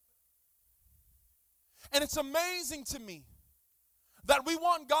 And it's amazing to me that we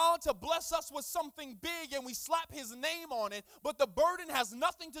want God to bless us with something big and we slap his name on it, but the burden has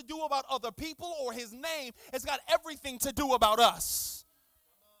nothing to do about other people or his name. It's got everything to do about us.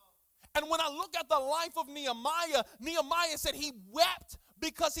 And when I look at the life of Nehemiah, Nehemiah said he wept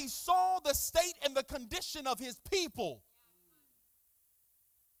because he saw the state and the condition of his people.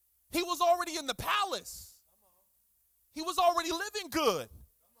 He was already in the palace. He was already living good.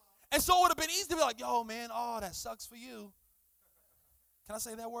 And so it would have been easy to be like, yo, man, oh, that sucks for you. Can I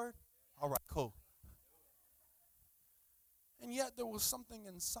say that word? All right, cool. And yet there was something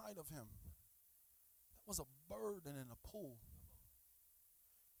inside of him that was a burden and a pull.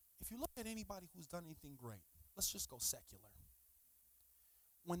 If you look at anybody who's done anything great, let's just go secular.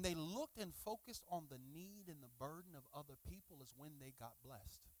 When they looked and focused on the need and the burden of other people is when they got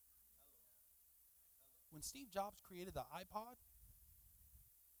blessed. When Steve Jobs created the iPod,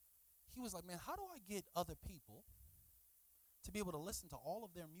 he was like, man, how do I get other people to be able to listen to all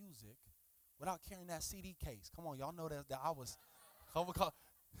of their music without carrying that CD case? Come on, y'all know that I was, you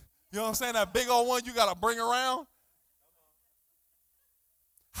know what I'm saying, that big old one you got to bring around?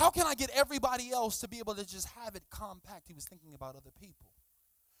 How can I get everybody else to be able to just have it compact? He was thinking about other people.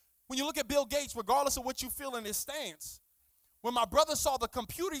 When you look at Bill Gates, regardless of what you feel in his stance, when my brother saw the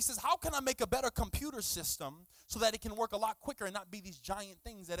computer, he says, how can I make a better computer system so that it can work a lot quicker and not be these giant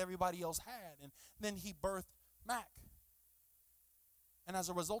things that everybody else had? And then he birthed Mac. And as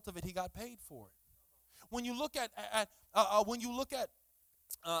a result of it, he got paid for it. When you look at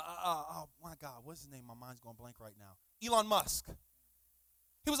oh my God, what's his name? My mind's going blank right now. Elon Musk.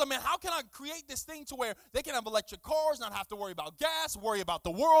 He was like, man, how can I create this thing to where they can have electric cars, not have to worry about gas, worry about the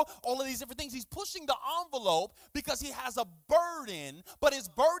world, all of these different things. He's pushing the envelope because he has a burden, but his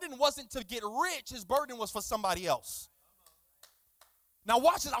burden wasn't to get rich. His burden was for somebody else. Now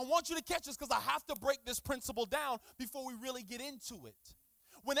watch this. I want you to catch this because I have to break this principle down before we really get into it.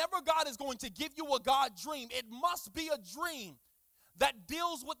 Whenever God is going to give you a God dream, it must be a dream that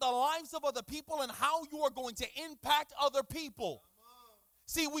deals with the lives of other people and how you are going to impact other people.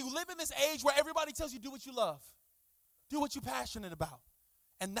 See, we live in this age where everybody tells you do what you love. Do what you're passionate about.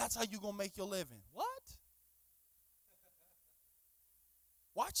 And that's how you're going to make your living. What?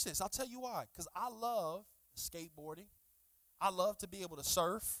 Watch this. I'll tell you why. Because I love skateboarding. I love to be able to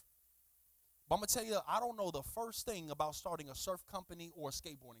surf. But I'm going to tell you, I don't know the first thing about starting a surf company or a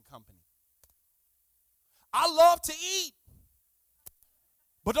skateboarding company. I love to eat.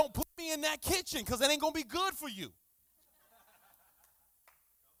 But don't put me in that kitchen because it ain't going to be good for you.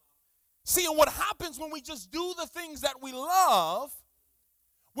 See, and what happens when we just do the things that we love,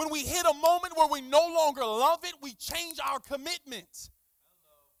 when we hit a moment where we no longer love it, we change our commitment.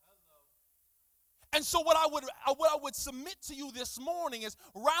 And so what I would submit to you this morning is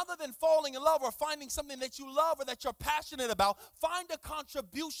rather than falling in love or finding something that you love or that you're passionate about, find a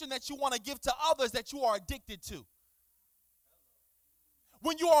contribution that you want to give to others that you are addicted to.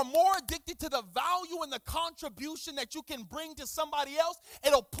 When you are more addicted to the value and the contribution that you can bring to somebody else,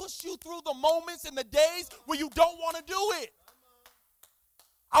 it'll push you through the moments and the days where you don't want to do it.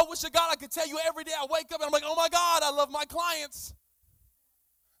 I wish to God I could tell you every day I wake up and I'm like, oh my God, I love my clients.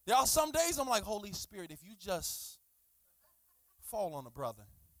 There are some days I'm like, Holy Spirit, if you just fall on a brother.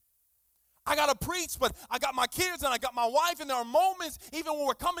 I got to preach, but I got my kids and I got my wife, and there are moments, even when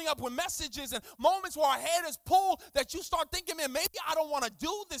we're coming up with messages and moments where our head is pulled, that you start thinking, man, maybe I don't want to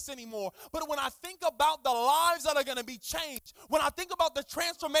do this anymore. But when I think about the lives that are going to be changed, when I think about the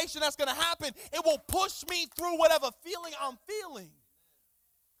transformation that's going to happen, it will push me through whatever feeling I'm feeling.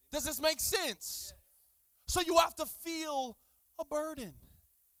 Does this make sense? So you have to feel a burden.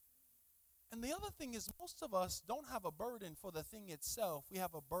 And the other thing is, most of us don't have a burden for the thing itself. We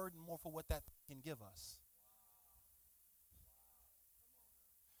have a burden more for what that can give us.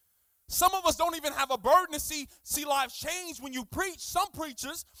 Some of us don't even have a burden to see lives change when you preach. Some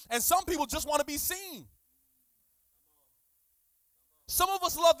preachers and some people just want to be seen. Some of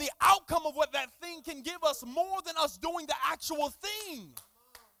us love the outcome of what that thing can give us more than us doing the actual thing.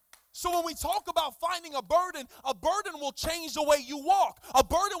 So when we talk about finding a burden will change the way you walk. A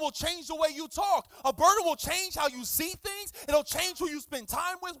burden will change the way you talk. A burden will change how you see things. It'll change who you spend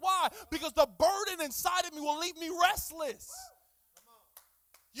time with. Why? Because the burden inside of me will leave me restless.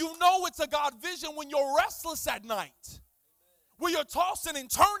 You know it's a God vision when you're restless at night. Where you're tossing and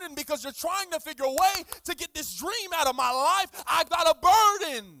turning because you're trying to figure a way to get this dream out of my life. I got a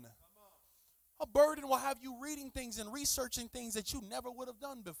burden. A burden will have you reading things and researching things that you never would have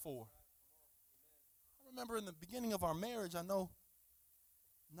done before. I remember in the beginning of our marriage, I know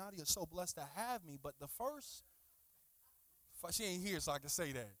Nadia's so blessed to have me, but the first, she ain't here so I can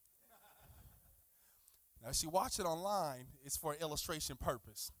say that. Now, if she watch it online, it's for illustration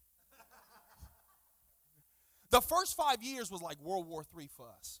purpose. The first 5 years was like World War III for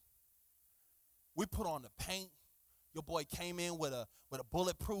us. We put on the paint. Your boy came in with a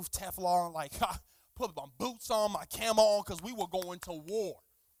bulletproof Teflon, like put my boots on, my camo on, because we were going to war.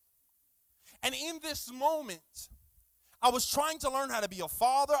 And in this moment, I was trying to learn how to be a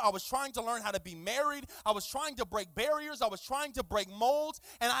father. I was trying to learn how to be married. I was trying to break barriers. I was trying to break molds,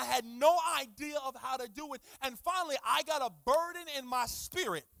 and I had no idea of how to do it. And finally, I got a burden in my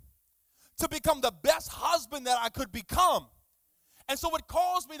spirit to become the best husband that I could become. And so it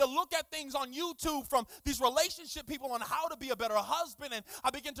caused me to look at things on YouTube from these relationship people on how to be a better husband. And I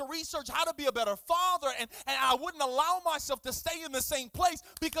began to research how to be a better father. And I wouldn't allow myself to stay in the same place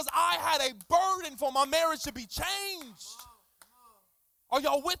because I had a burden for my marriage to be changed. Are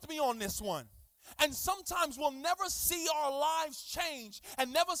y'all with me on this one? And sometimes we'll never see our lives change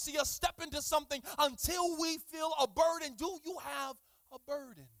and never see us step into something until we feel a burden. Do you have a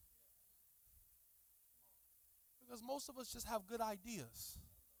burden? Because most of us just have good ideas,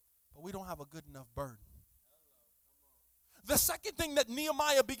 but we don't have a good enough burden. The second thing that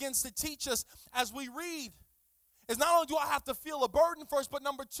Nehemiah begins to teach us as we read is not only do I have to feel a burden first, but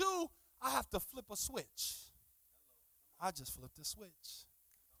number two, I have to flip a switch. I just flipped a switch.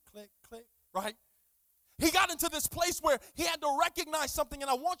 Click, click, right? He got into this place where he had to recognize something,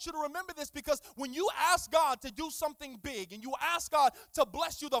 and I want you to remember this because when you ask God to do something big and you ask God to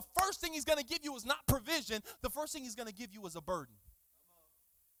bless you, the first thing he's going to give you is not provision. The first thing he's going to give you is a burden.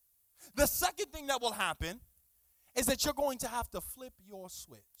 The second thing that will happen is that you're going to have to flip your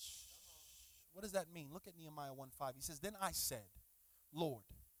switch. What does that mean? Look at Nehemiah 1:5. He says, "Then I said, Lord,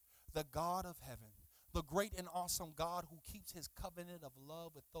 the God of heaven, the great and awesome God who keeps his covenant of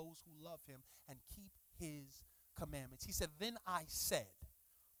love with those who love him and keep his commandments." He said, "Then I said,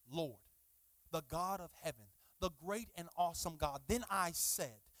 Lord, the God of heaven, the great and awesome God." Then I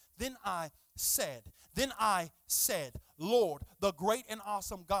said, Lord, the great and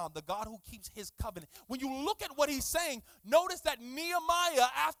awesome God, the God who keeps his covenant. When you look at what he's saying, notice that Nehemiah,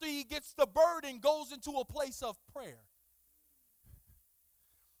 after he gets the burden, goes into a place of prayer.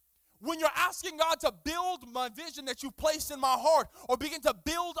 When you're asking God to build my vision that you placed in my heart or begin to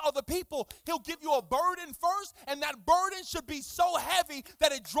build other people, he'll give you a burden first, and that burden should be so heavy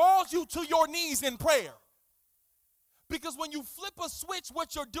that it draws you to your knees in prayer. Because when you flip a switch,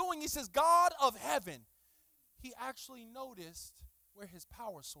 what you're doing, he says, God of heaven. He actually noticed where his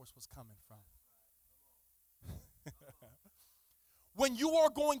power source was coming from. When you are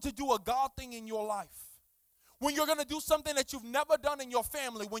going to do a God thing in your life, when you're going to do something that you've never done in your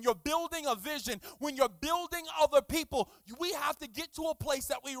family, when you're building a vision, when you're building other people, we have to get to a place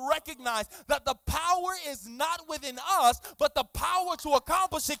that we recognize that the power is not within us, but the power to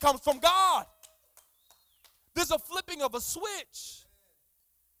accomplish it comes from God. There's a flipping of a switch.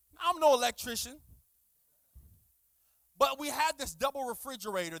 I'm no electrician, but we had this double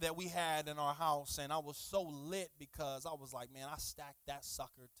refrigerator that we had in our house, and I was so lit because I was like, man, I stacked that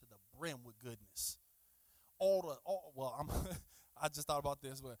sucker to the brim with goodness. I just thought about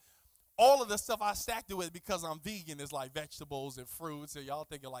this, but all of the stuff I stacked it with because I'm vegan is like vegetables and fruits, and y'all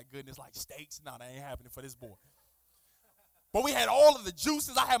thinking like goodness, like steaks. No, that ain't happening for this boy. But we had all of the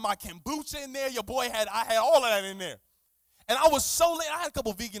juices. I had my kombucha in there. I had all of that in there. And I was so lit. I had a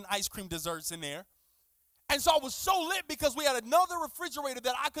couple vegan ice cream desserts in there. And so I was so lit because we had another refrigerator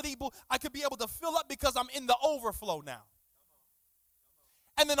that I could be able to fill up because I'm in the overflow now.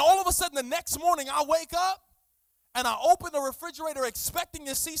 And then all of a sudden the next morning I wake up and I open the refrigerator expecting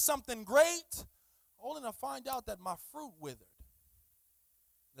to see something great, only to find out that my fruit withered.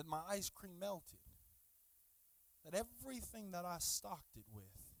 that my ice cream melted, that everything that I stocked it with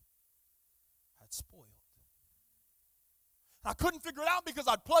had spoiled. I couldn't figure it out because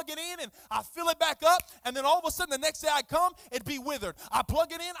I'd plug it in and I fill it back up, and then all of a sudden the next day I come, it'd be withered. I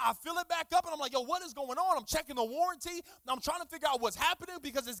plug it in, I fill it back up, and I'm like, yo, what is going on? I'm checking the warranty. I'm trying to figure out what's happening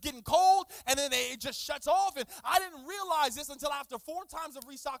because it's getting cold, and then it just shuts off. And I didn't realize this until after 4 times of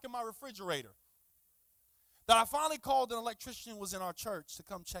restocking my refrigerator, that I finally called an electrician who was in our church to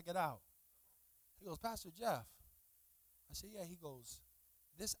come check it out. He goes, Pastor Jeff. I said, yeah. He goes,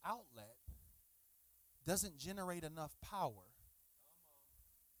 this outlet doesn't generate enough power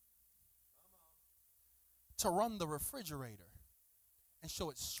to run the refrigerator, and so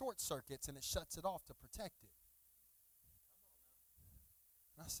it short circuits and it shuts it off to protect it.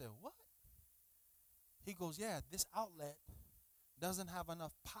 And I said, what? He goes, yeah, this outlet doesn't have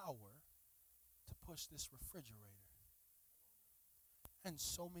enough power to push this refrigerator. And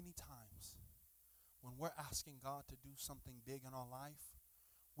so many times when we're asking God to do something big in our life,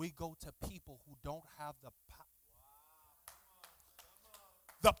 we go to people who don't have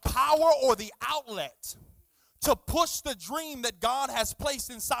the power or the outlet to push the dream that God has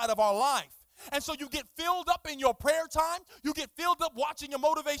placed inside of our life. And so you get filled up in your prayer time. You get filled up watching your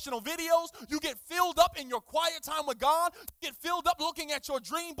motivational videos. You get filled up in your quiet time with God. You get filled up looking at your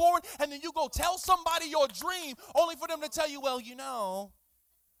dream board. And then you go tell somebody your dream only for them to tell you, well, you know,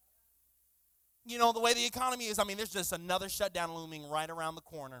 the way the economy is, there's just another shutdown looming right around the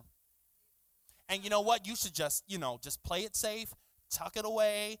corner. And you know what? You should just play it safe, tuck it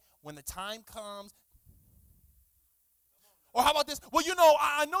away when the time comes. Or how about this? Well,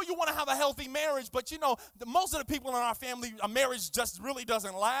 I know you want to have a healthy marriage, but most of the people in our family, a marriage just really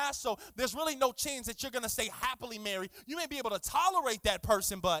doesn't last. So there's really no chance that you're going to stay happily married. You may be able to tolerate that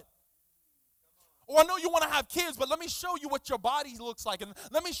person, but. Or I know you want to have kids, but let me show you what your body looks like. And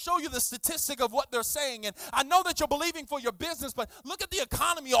let me show you the statistic of what they're saying. And I know that you're believing for your business, but look at the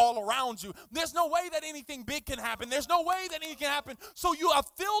economy all around you. There's no way that anything big can happen. There's no way that anything can happen. So you have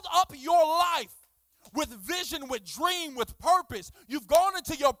filled up your life with vision, with dream, with purpose. You've gone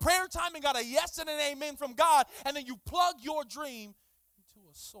into your prayer time and got a yes and an amen from God, and then you plug your dream into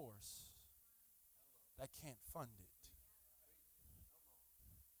a source that can't fund it.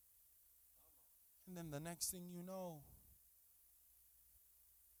 And then the next thing you know,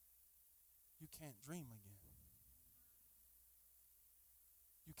 you can't dream again.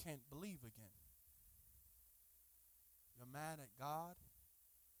 You can't believe again. You're mad at God.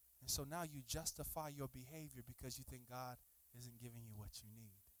 And so now you justify your behavior because you think God isn't giving you what you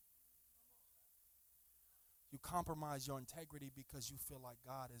need. You compromise your integrity because you feel like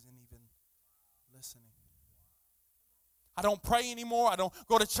God isn't even listening. I don't pray anymore. I don't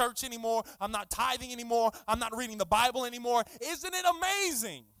go to church anymore. I'm not tithing anymore. I'm not reading the Bible anymore. Isn't it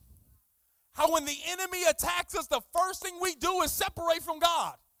amazing how when the enemy attacks us, the first thing we do is separate from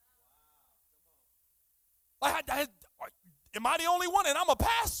God? Am I the only one? And I'm a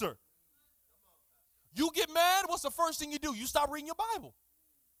pastor. You get mad, what's the first thing you do? You stop reading your Bible.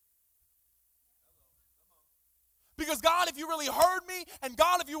 Because God, if you really heard me, and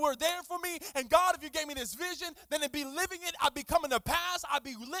God, if you were there for me, and God, if you gave me this vision, then it'd be living it. I'd be coming to pass. I'd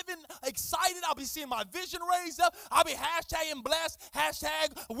be living excited. I'll be seeing my vision raised up. I'll be hashtagging blessed,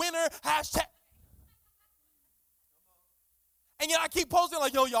 hashtag winner, hashtag. And yet I keep posting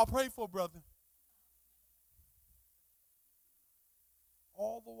like, yo, y'all pray for brother.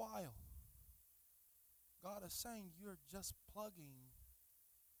 All the while, God is saying you're just plugging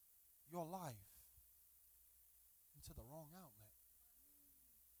your life into the wrong outlet.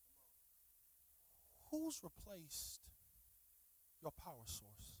 Who's replaced your power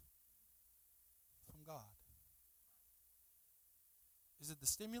source from God? Is it the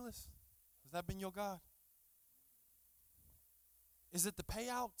stimulus? Has that been your God? Is it the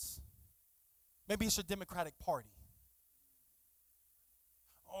payouts? Maybe it's your Democratic Party.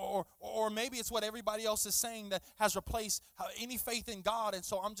 Or maybe it's what everybody else is saying that has replaced any faith in God, and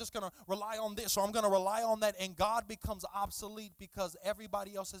so I'm just going to rely on this, or I'm going to rely on that, and God becomes obsolete because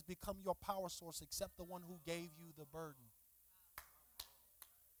everybody else has become your power source except the one who gave you the burden.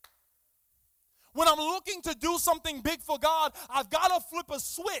 When I'm looking to do something big for God, I've got to flip a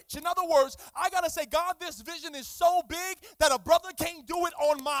switch. In other words, I got to say, God, this vision is so big that a brother can't do it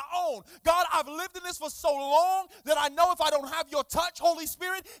on my own. God, I've lived in this for so long that I know if I don't have your touch, Holy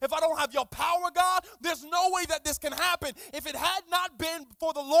Spirit, if I don't have your power, God, there's no way that this can happen. If it had not been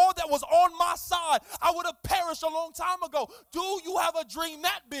for the Lord that was on my side, I would have perished a long time ago. Do you have a dream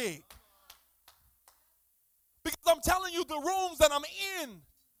that big? Because I'm telling you, the rooms that I'm in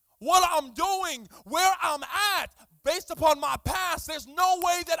what I'm doing, where I'm at, based upon my past, there's no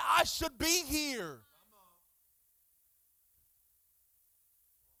way that I should be here.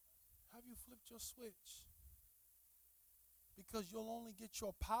 Have you flipped your switch? Because you'll only get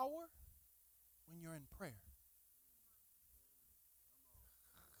your power when you're in prayer.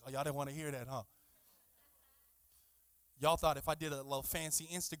 Oh, y'all didn't want to hear that, huh? Y'all thought if I did a little fancy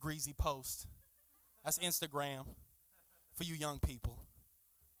Insta-greasy post, that's Instagram for you young people.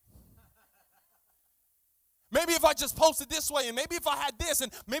 Maybe if I just posted this way, and maybe if I had this,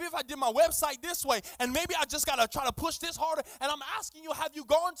 and maybe if I did my website this way, and maybe I just got to try to push this harder. And I'm asking you, have you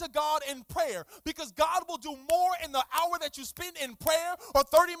gone to God in prayer? Because God will do more in the hour that you spend in prayer or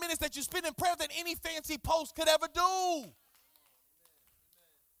 30 minutes that you spend in prayer than any fancy post could ever do.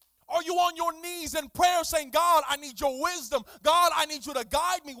 Are you on your knees in prayer saying, God, I need your wisdom. God, I need you to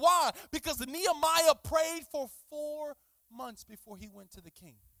guide me. Why? Because Nehemiah prayed for 4 months before he went to the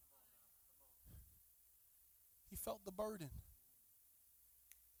king. He felt the burden.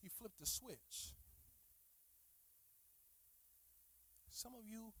 He flipped the switch. Some of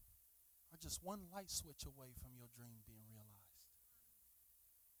you are just one light switch away from your dream being realized.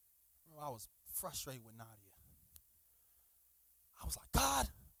 I was frustrated with Nadia. I was like, God,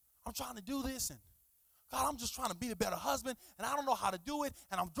 I'm trying to do this, and God, I'm just trying to be a better husband, and I don't know how to do it,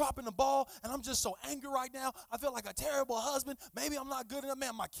 and I'm dropping the ball, and I'm just so angry right now. I feel like a terrible husband. Maybe I'm not good enough.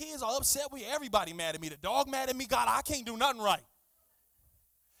 Man, my kids are upset with me. Everybody mad at me. The dog mad at me. God, I can't do nothing right.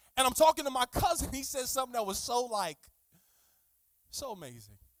 And I'm talking to my cousin. He said something that was so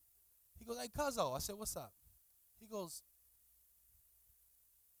amazing. He goes, hey, cuzzo. I said, what's up? He goes,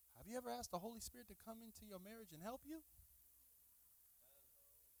 have you ever asked the Holy Spirit to come into your marriage and help you?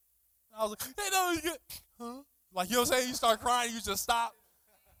 I was like, hey, no, you huh? Like, you know what I'm saying? You start crying, you just stop.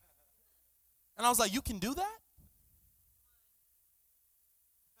 And I was like, you can do that?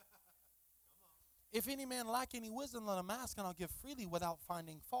 If any man lack any wisdom, let him ask, and I'll give freely without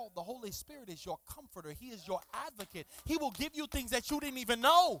finding fault. The Holy Spirit is your comforter. He is your advocate. He will give you things that you didn't even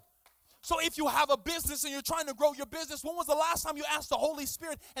know. So if you have a business and you're trying to grow your business, when was the last time you asked the Holy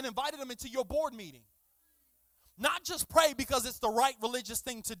Spirit and invited him into your board meeting? Not just pray because it's the right religious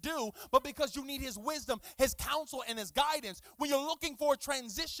thing to do, but because you need his wisdom, his counsel, and his guidance. When you're looking for a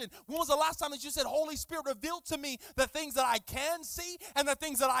transition, when was the last time that you said, Holy Spirit, reveal to me the things that I can see and the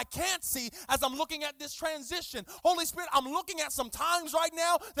things that I can't see as I'm looking at this transition? Holy Spirit, I'm looking at some times right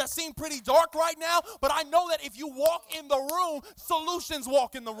now that seem pretty dark right now, but I know that if you walk in the room, solutions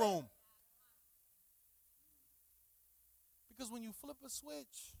walk in the room. Because when you flip a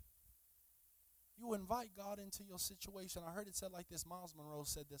switch, you invite God into your situation. I heard it said like this. Miles Monroe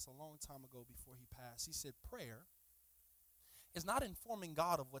said this a long time ago before he passed. He said, prayer is not informing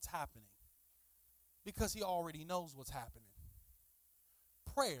God of what's happening because he already knows what's happening.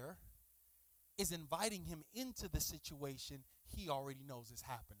 Prayer is inviting him into the situation he already knows is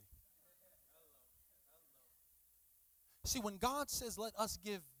happening. See, when God says, let us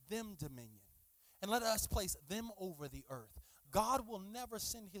give them dominion and let us place them over the earth, God will never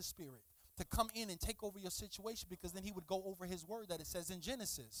send his spirit to come in and take over your situation, because then he would go over his word that it says in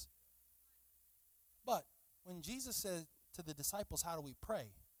Genesis. But when Jesus said to the disciples, how do we pray?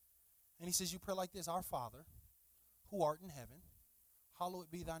 And he says, you pray like this, our Father, who art in heaven,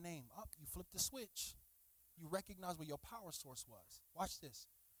 hallowed be thy name. Up, you flip the switch. You recognize where your power source was. Watch this.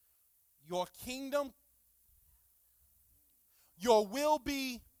 Your kingdom, your will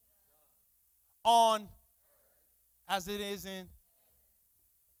be on as it is in.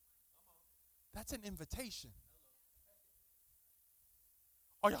 That's an invitation.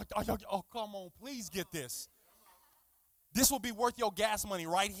 Oh, come on, please get this. This will be worth your gas money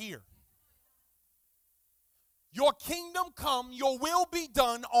right here. Your kingdom come, your will be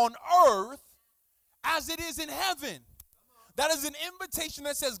done on earth as it is in heaven. That is an invitation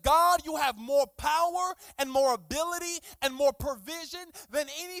that says, God, you have more power and more ability and more provision than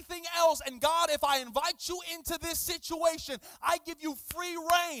anything else. And God, if I invite you into this situation, I give you free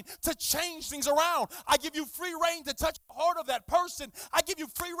reign to change things around. I give you free reign to touch the heart of that person. I give you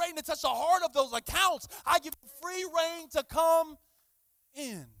free reign to touch the heart of those accounts. I give you free reign to come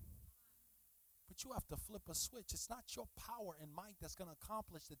in. But you have to flip a switch. It's not your power and might that's going to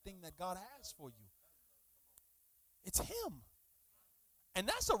accomplish the thing that God has for you. It's him. And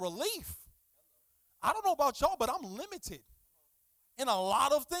that's a relief. I don't know about y'all, but I'm limited in a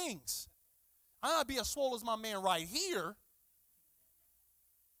lot of things. I might be as swole as my man right here,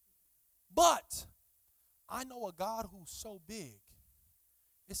 but I know a God who's so big.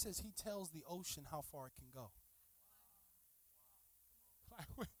 It says he tells the ocean how far it can go.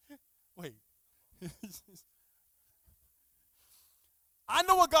 Wait. I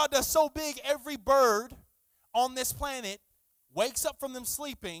know a God that's so big, every bird on this planet wakes up from them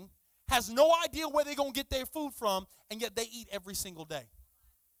sleeping, has no idea where they're going to get their food from, and yet they eat every single day.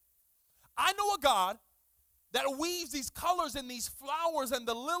 I know a God that weaves these colors and these flowers and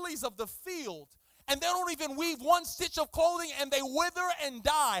the lilies of the field, and they don't even weave one stitch of clothing, and they wither and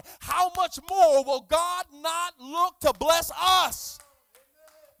die. How much more will God not look to bless us?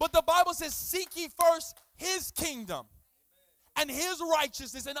 But the Bible says, seek ye first his kingdom and his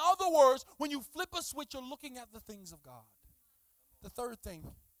righteousness. In other words, when you flip a switch, you're looking at the things of God. The third thing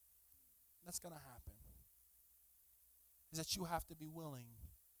that's going to happen is that you have to be willing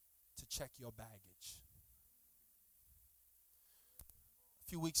to check your baggage. A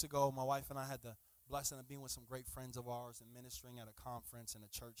few weeks ago, my wife and I had the blessing of being with some great friends of ours and ministering at a conference in a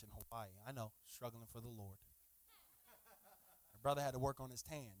church in Hawaii. I know, struggling for the Lord. My brother had to work on his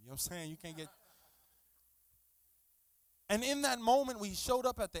tan. You know what I'm saying? You can't get... And in that moment, we showed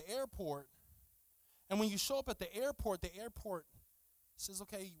up at the airport. And when you show up at the airport says,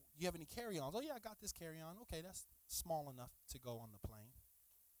 okay, you have any carry-ons? Oh, yeah, I got this carry-on. Okay, that's small enough to go on the plane.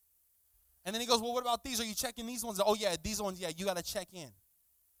 And then he goes, well, what about these? Are you checking these ones? Oh, yeah, these ones, yeah, you got to check in.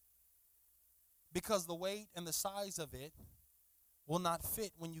 Because the weight and the size of it will not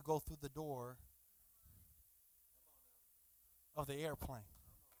fit when you go through the door of the airplane.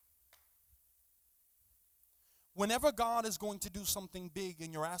 Whenever God is going to do something big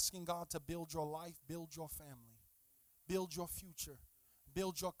and you're asking God to build your life, build your family, build your future,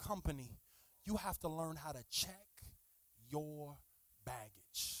 build your company, you have to learn how to check your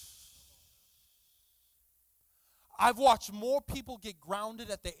baggage. I've watched more people get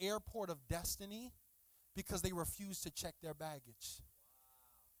grounded at the airport of destiny because they refuse to check their baggage.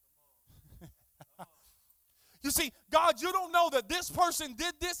 You see, God, you don't know that this person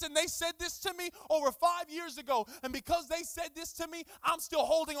did this and they said this to me over 5 years ago. And because they said this to me, I'm still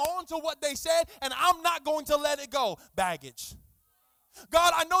holding on to what they said and I'm not going to let it go. Baggage.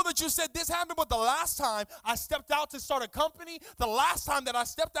 God, I know that you said this happened, but the last time I stepped out to start a company, the last time that I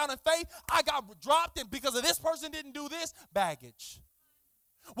stepped out in faith, I got dropped and because of this person didn't do this. Baggage.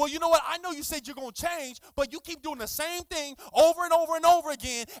 Well, you know what? I know you said you're going to change, but you keep doing the same thing over and over and over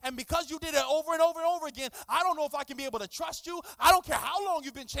again. And because you did it over and over and over again, I don't know if I can be able to trust you. I don't care how long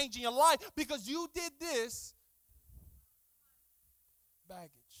you've been changing your life because you did this. Baggage.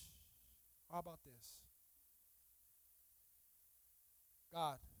 How about this?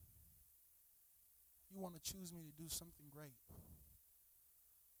 God, you want to choose me to do something great,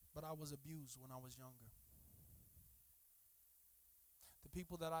 but I was abused when I was younger. The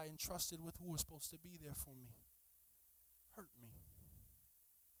people that I entrusted with who were supposed to be there for me hurt me.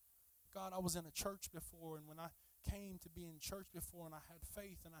 God, I was in a church before, and when I came to be in church before and I had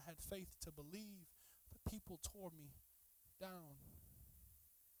faith to believe, but people tore me down,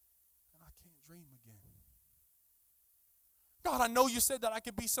 and I can't dream again. God, I know you said that I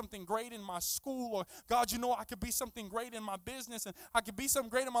could be something great in my school, or God, you know I could be something great in my business, and I could be something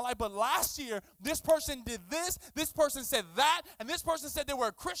great in my life, but last year, this person did this person said that, and this person said they were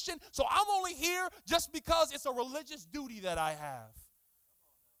a Christian, so I'm only here just because it's a religious duty that I have.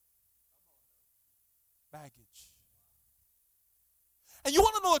 Baggage. And you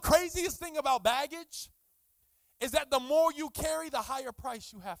want to know the craziest thing about baggage? Is that the more you carry, the higher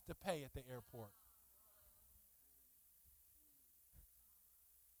price you have to pay at the airport.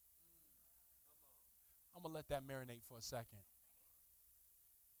 I'm going to let that marinate for a second.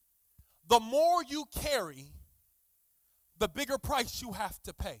 The more you carry, the bigger price you have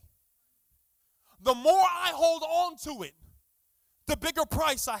to pay. The more I hold on to it, the bigger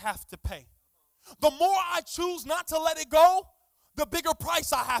price I have to pay. The more I choose not to let it go, the bigger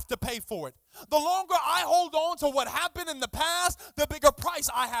price I have to pay for it. The longer I hold on to what happened in the past, the bigger price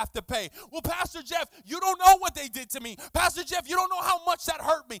I have to pay. Well, Pastor Jeff, you don't know what they did to me. Pastor Jeff, you don't know how much that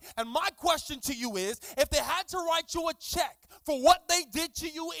hurt me. And my question to you is, if they had to write you a check for what they did to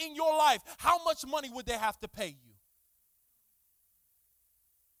you in your life, how much money would they have to pay you?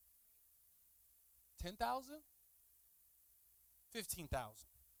 10,000? 15,000.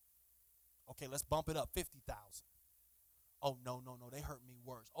 Okay, let's bump it up, 50,000. Oh, no, they hurt me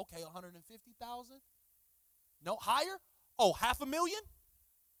worse. Okay, 150,000? No, higher? Oh, $500,000?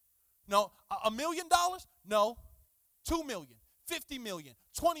 No, $1 million? No, 2 million, 50 million,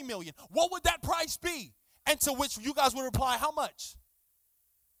 20 million. What would that price be? And to which you guys would reply, how much?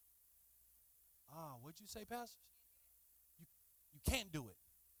 What'd you say, Pastor? You can't do it.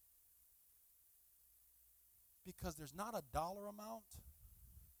 Because there's not a dollar amount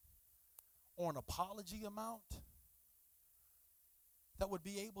or an apology amount that would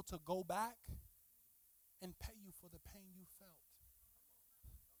be able to go back and pay you for the pain you felt.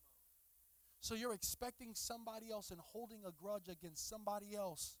 so you're expecting somebody else and holding a grudge against somebody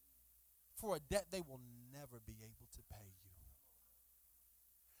else for a debt they will never be able to pay you.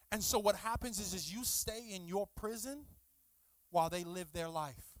 And so what happens is you stay in your prison while they live their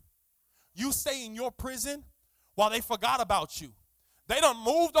life. You stay in your prison while they forgot about you. They done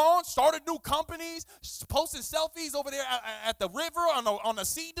moved on, started new companies, posting selfies over there at the river, on the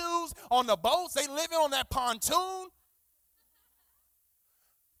sea-doos, on the boats. They living on that pontoon.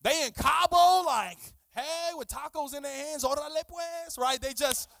 They in Cabo like, hey, with tacos in their hands, órale pues, right? They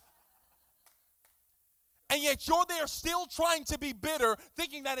just, and yet you're there still trying to be bitter,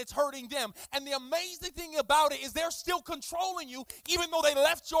 thinking that it's hurting them. And the amazing thing about it is they're still controlling you, even though they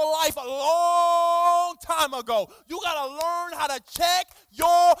left your life a long time ago. You got to learn how to check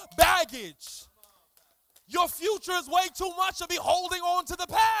your baggage. Your future is way too much to be holding on to the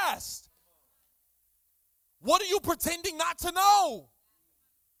past. What are you pretending not to know?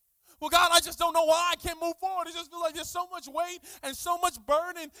 Well, God, I just don't know why I can't move forward. It just feels like there's so much weight and so much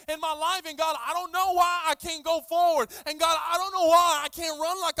burden in my life. And God, I don't know why I can't go forward. And God, I don't know why I can't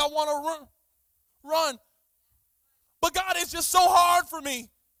run like I want to run. But God, it's just so hard for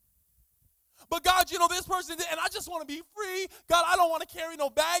me. But God, you know, this person did, and I just want to be free. God, I don't want to carry no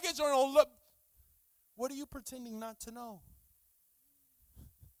baggage or no look. What are you pretending not to know?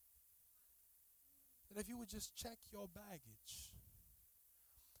 That if you would just check your baggage,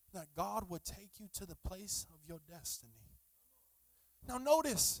 that God would take you to the place of your destiny. Now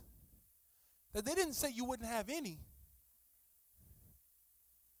notice that they didn't say you wouldn't have any.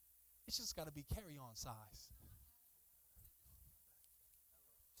 It's just got to be carry-on size.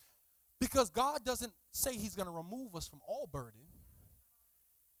 Because God doesn't say he's going to remove us from all burden.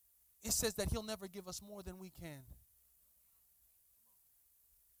 It says that he'll never give us more than we can.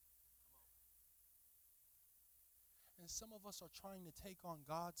 And some of us are trying to take on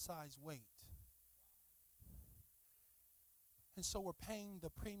God-sized weight. And so we're paying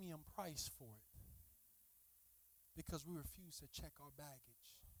the premium price for it because we refuse to check our baggage.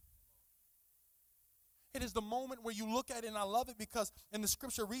 It is the moment where you look at it, and I love it because, and the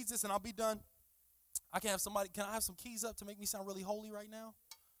scripture reads this, and I'll be done. Can I have some keys up to make me sound really holy right now?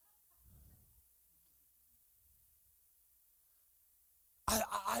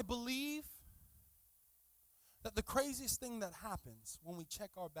 I believe that the craziest thing that happens when we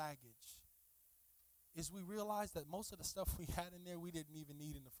check our baggage is we realize that most of the stuff we had in there we didn't even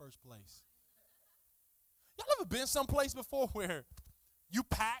need in the first place. Y'all ever been someplace before where you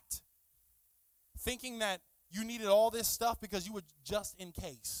packed thinking that you needed all this stuff because you were just in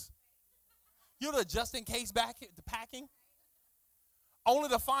case? You know the just in case packing? Only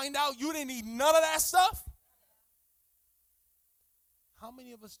to find out you didn't need none of that stuff? How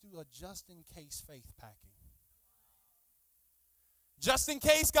many of us do a just in case faith packing? Just in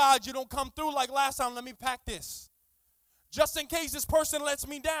case, God, you don't come through like last time, let me pack this. Just in case this person lets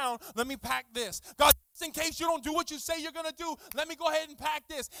me down, let me pack this. God, just in case you don't do what you say you're going to do, let me go ahead and pack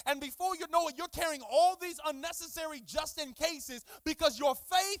this. And before you know it, you're carrying all these unnecessary just in cases because your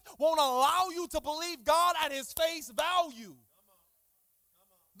faith won't allow you to believe God at his face value.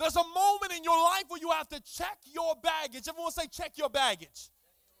 There's a moment in your life where you have to check your baggage. Everyone say check your baggage.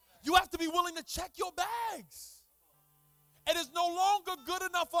 You have to be willing to check your bags. It is no longer good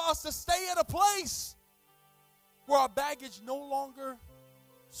enough for us to stay at a place where our baggage no longer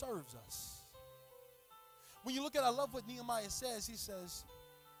serves us. When you look at, I love what Nehemiah says. He says,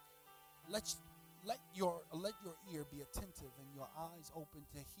 let your ear be attentive and your eyes open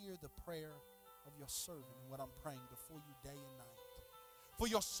to hear the prayer of your servant and what I'm praying before you day and night. For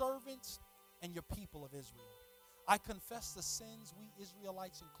your servants and your people of Israel. I confess the sins we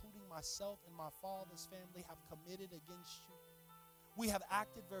Israelites, including myself and my father's family, have committed against you. We have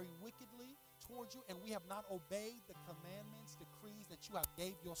acted very wickedly towards you, and we have not obeyed the commandments, decrees that you have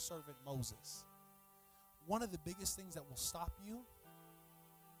gave your servant Moses. One of the biggest things that will stop you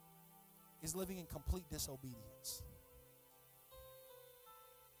is living in complete disobedience.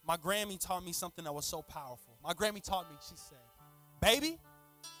 My Grammy taught me something that was so powerful. My Grammy taught me, she said, baby,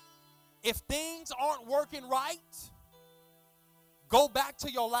 if things aren't working right, go back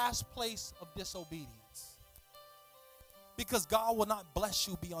to your last place of disobedience. Because God will not bless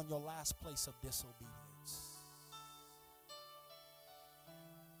you beyond your last place of disobedience.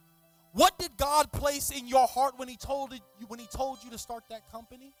 What did God place in your heart when he told you to start that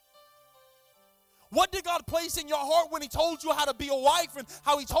company? What did God place in your heart when he told you how to be a wife and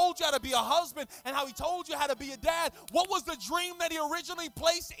how he told you how to be a husband and how he told you how to be a dad? What was the dream that he originally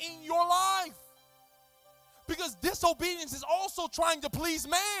placed in your life? Because disobedience is also trying to please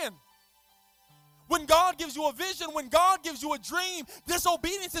man. When God gives you a vision, when God gives you a dream,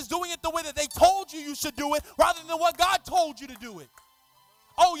 disobedience is doing it the way that they told you should do it rather than what God told you to do it.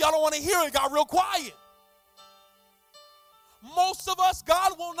 Oh, y'all don't want to hear it. It got real quiet. Most of us,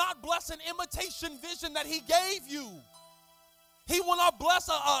 God will not bless an imitation vision that he gave you. He will not bless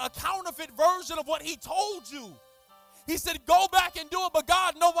a counterfeit version of what he told you. He said, go back and do it, but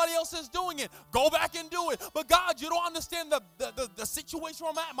God, nobody else is doing it. Go back and do it. But God, you don't understand the situation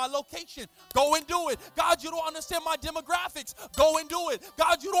where I'm at, my location. Go and do it. God, you don't understand my demographics. Go and do it.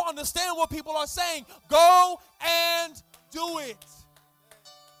 God, you don't understand what people are saying. Go and do it.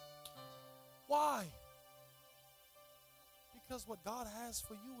 Why? Because what God has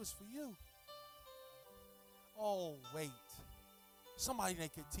for you is for you. Oh, wait. Somebody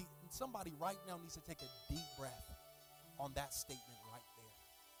right now needs to take a deep breath on that statement right there.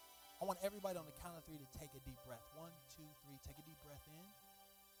 I want everybody on the count of 3 to take a deep breath. 1, 2, 3. Take a deep breath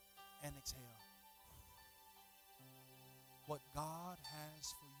in and exhale. What God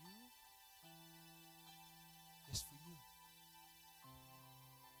has for you is for you.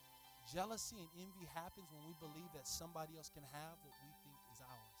 Jealousy and envy happens when we believe that somebody else can have what we think is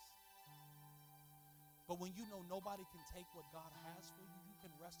ours. But when you know nobody can take what God has for you, you can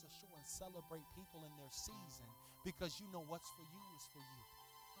rest assured and celebrate people in their season because you know what's for you is for you.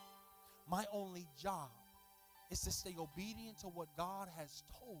 My only job is to stay obedient to what God has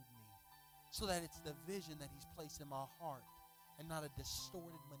told me so that it's the vision that he's placed in my heart and not a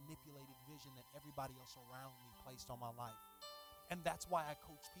distorted, manipulated vision that everybody else around me placed on my life. And that's why I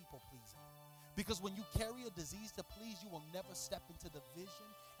coach people pleasing. Because when you carry a disease to please, you will never step into the vision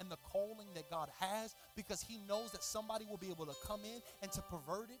and the calling that God has, because he knows that somebody will be able to come in and to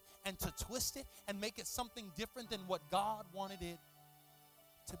pervert it and to twist it and make it something different than what God wanted it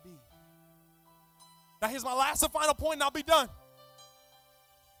to be. Now here's my last and final point and I'll be done.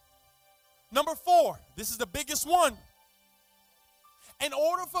 Number 4, this is the biggest one. In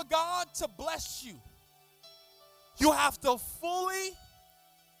order for God to bless you, you have to fully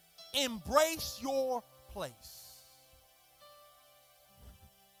embrace your place.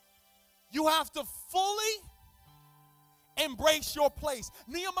 You have to fully embrace your place.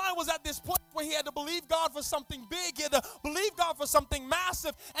 Nehemiah was at this point where he had to believe God for something big. He had to believe God for something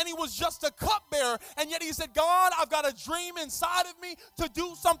massive, and he was just a cupbearer. And yet he said, God, I've got a dream inside of me to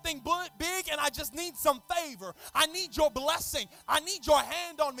do something big, and I just need some favor. I need your blessing. I need your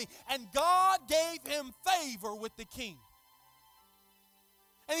hand on me. And God gave him favor with the king.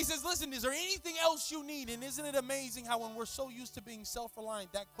 And he says, listen, is there anything else you need? And isn't it amazing how when we're so used to being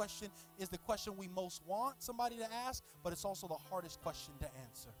self-reliant, that question is the question we most want somebody to ask, but it's also the hardest question to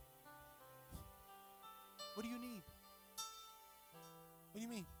answer. What do you need? What do you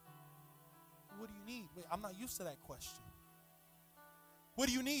mean? What do you need? Wait, I'm not used to that question. What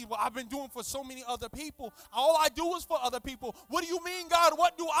do you need? Well, I've been doing for so many other people. All I do is for other people. What do you mean, God?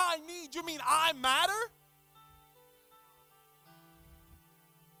 What do I need? You mean I matter?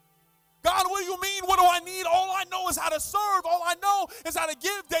 God, what do you mean? What do I need? All I know is how to serve. All I know is how to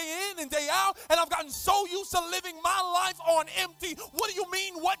give day in and day out. And I've gotten so used to living my life on empty. What do you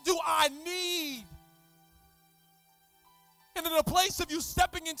mean? What do I need? And in the place of you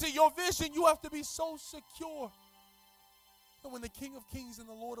stepping into your vision, you have to be so secure that when the King of Kings and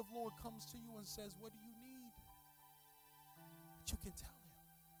the Lord of Lords comes to you and says, what do you need? That you can tell him,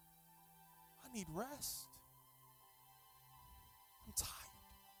 I need rest. I'm tired.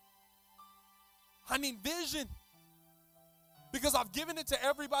 I need vision because I've given it to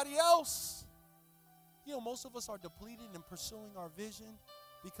everybody else. You know, most of us are depleted in pursuing our vision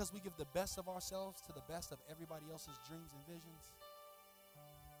because we give the best of ourselves to the best of everybody else's dreams and visions.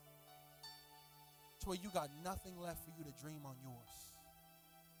 To where you got nothing left for you to dream on yours.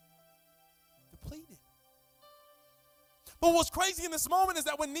 Depleted. But what's crazy in this moment is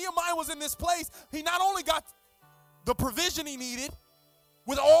that when Nehemiah was in this place, he not only got the provision he needed,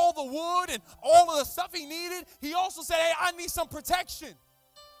 with all the wood and all of the stuff he needed, he also said, hey, I need some protection.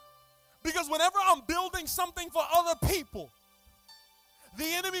 Because whenever I'm building something for other people, the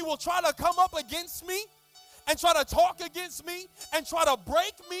enemy will try to come up against me and try to talk against me and try to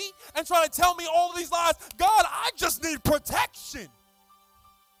break me and try to tell me all of these lies. God, I just need protection.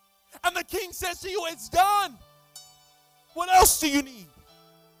 And the king says to you, it's done. What else do you need?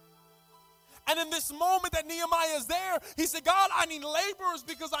 And in this moment that Nehemiah is there, he said, God, I need laborers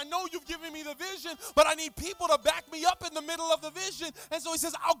because I know you've given me the vision, but I need people to back me up in the middle of the vision. And so he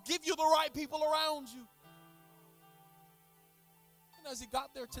says, I'll give you the right people around you. And as he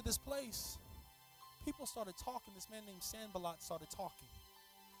got there to this place, people started talking. This man named Sanballat started talking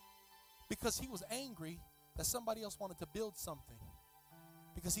because he was angry that somebody else wanted to build something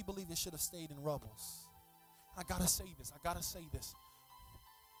because he believed it should have stayed in rubbles. I got to say this.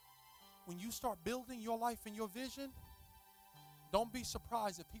 When you start building your life and your vision, don't be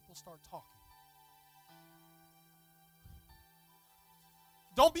surprised if people start talking.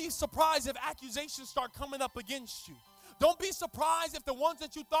 Don't be surprised if accusations start coming up against you. Don't be surprised if the ones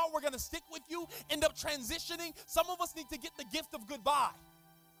that you thought were going to stick with you end up transitioning. Some of us need to get the gift of goodbye.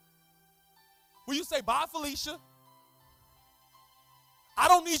 Will you say, bye, Felicia? I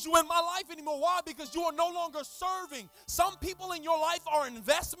don't need you in my life anymore. Why? Because you are no longer serving. Some people in your life are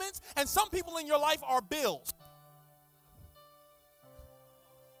investments, and some people in your life are bills.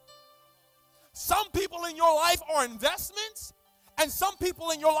 Some people in your life are investments, and some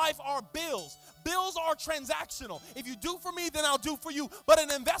people in your life are bills. Bills are transactional. If you do for me, then I'll do for you. But an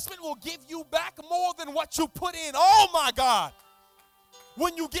investment will give you back more than what you put in. Oh, my God.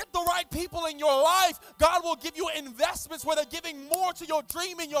 When you get the right people in your life, God will give you investments where they're giving more to your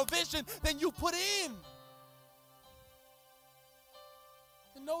dream and your vision than you put in.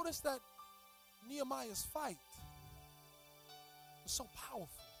 And notice that Nehemiah's fight was so powerful.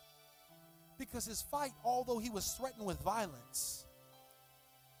 Because his fight, although he was threatened with violence,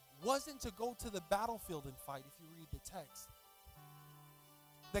 wasn't to go to the battlefield and fight, if you read the text.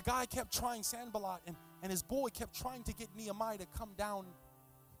 The guy kept trying, Sanballat, and his boy kept trying to get Nehemiah to come down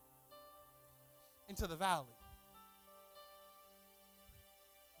into the valley.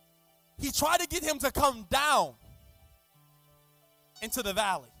 He tried to get him to come down into the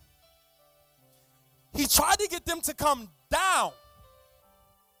valley. He tried to get them to come down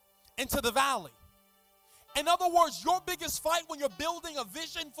into the valley. In other words, your biggest fight when you're building a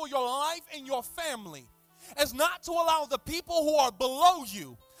vision for your life and your family is not to allow the people who are below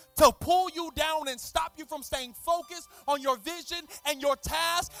you to pull you down and stop you from staying focused on your vision and your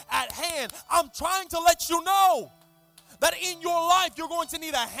task at hand. I'm trying to let you know that in your life you're going to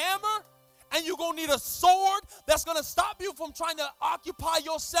need a hammer and you're going to need a sword that's going to stop you from trying to occupy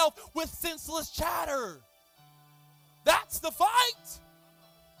yourself with senseless chatter. That's the fight.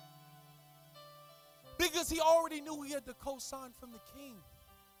 Because he already knew he had the cosign from the king.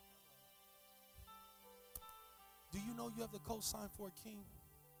 Do you know you have the cosign for a king?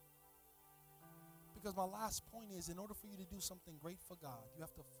 Because my last point is, in order for you to do something great for God, you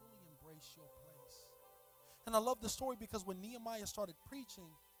have to fully embrace your place. And I love the story because when Nehemiah started preaching,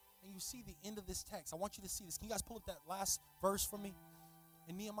 and you see the end of this text, I want you to see this. Can you guys pull up that last verse for me?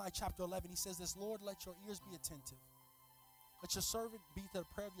 In Nehemiah chapter 11, he says this, Lord, let your ears be attentive. Let your servant be to the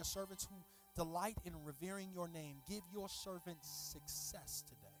prayer of your servants who delight in revering your name. Give your servant success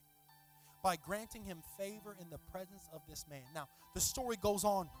today by granting him favor in the presence of this man. Now, the story goes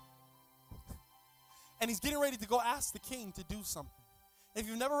on. And he's getting ready to go ask the king to do something. If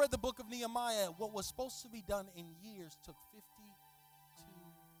you've never read the book of Nehemiah, what was supposed to be done in years took 52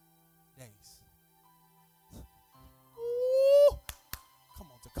 days. Ooh. Come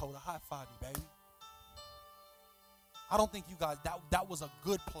on, Dakota, high five me, baby. I don't think you guys, that was a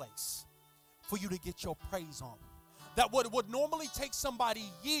good place for you to get your praise on. That would normally take somebody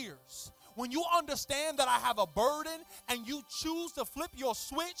years. When you understand that I have a burden and you choose to flip your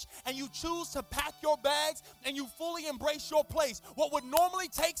switch and you choose to pack your bags and you fully embrace your place, what would normally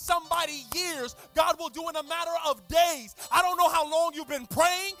take somebody years, God will do in a matter of days. I don't know how long you've been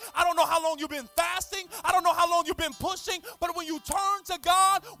praying. I don't know how long you've been fasting. I don't know how long you've been pushing. But when you turn to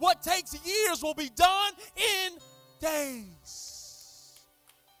God, what takes years will be done in days.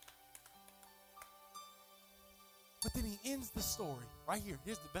 But then he ends the story right here.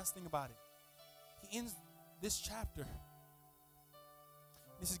 Here's the best thing about it. He ends this chapter.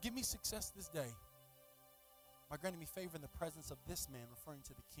 He says, give me success this day by granting me favor in the presence of this man, referring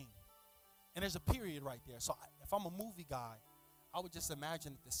to the king. And there's a period right there. So if I'm a movie guy, I would just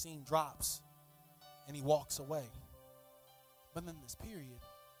imagine that the scene drops and he walks away. But then this period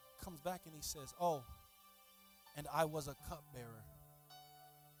comes back and he says, oh, and I was a cupbearer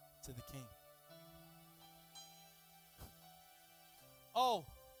to the king. Oh,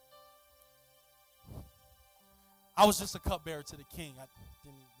 I was just a cupbearer to the king. I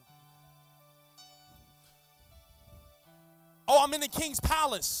didn't even know. Oh, I'm in the king's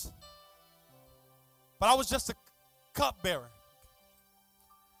palace, but I was just a cupbearer.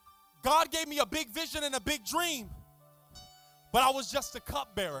 God gave me a big vision and a big dream, but I was just a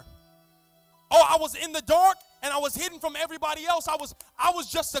cupbearer. Oh, I was in the dark and I was hidden from everybody else. I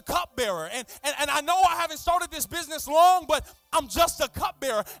was just a cupbearer. And I know I haven't started this business long, but I'm just a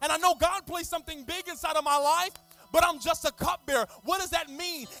cupbearer. And I know God placed something big inside of my life, but I'm just a cupbearer. What does that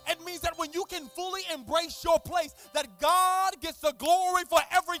mean? It means that when you can fully embrace your place, that God gets the glory for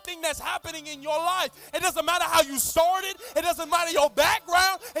everything that's happening in your life. It doesn't matter how you started. It doesn't matter your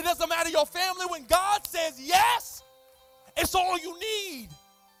background. It doesn't matter your family. When God says yes, it's all you need.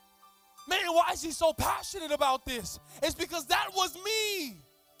 Man, why is he so passionate about this? It's because that was me.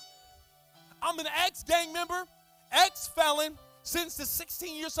 I'm an ex-gang member, ex-felon, sentenced to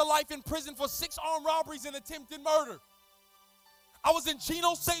 16 years to life in prison for 6 armed robberies and attempted murder. I was in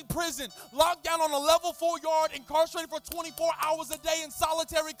Chino State Prison, locked down on a level 4 yard, incarcerated for 24 hours a day in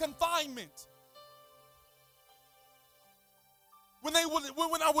solitary confinement. When I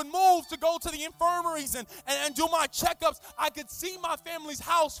would move to go to the infirmaries and do my checkups, I could see my family's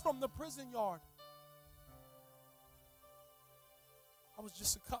house from the prison yard. I was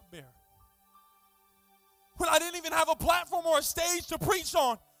just a cupbearer. When I didn't even have a platform or a stage to preach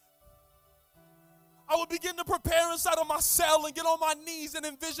on, I would begin to prepare inside of my cell and get on my knees and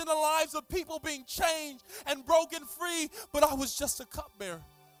envision the lives of people being changed and broken free, but I was just a cupbearer.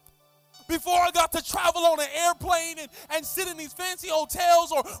 Before I got to travel on an airplane and sit in these fancy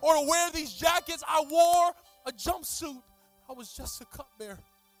hotels or to wear these jackets, I wore a jumpsuit. I was just a cupbearer.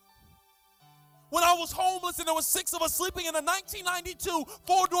 When I was homeless and there were 6 of us sleeping in a 1992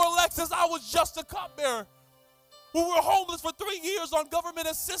 4-door Lexus, I was just a cupbearer. When we were homeless for 3 years on government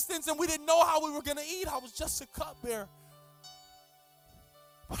assistance and we didn't know how we were going to eat, I was just a cupbearer.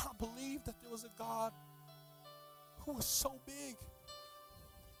 But I believed that there was a God who was so big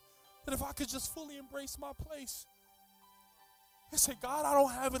that if I could just fully embrace my place and say, God, I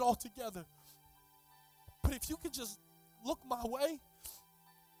don't have it all together, but if you could just look my way,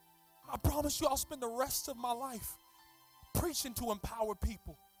 I promise you I'll spend the rest of my life preaching to empower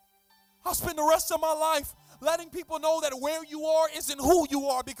people. I'll spend the rest of my life letting people know that where you are isn't who you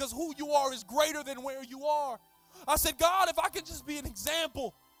are, because who you are is greater than where you are. I said, God, if I could just be an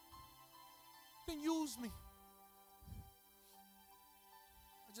example, then use me.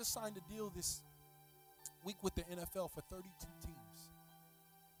 I just signed a deal this week with the NFL for 32 teams.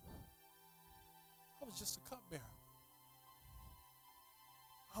 I was just a cupbearer.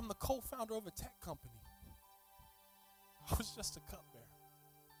 I'm the co-founder of a tech company. I was just a cupbearer.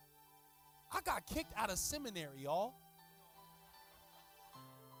 I got kicked out of seminary, y'all.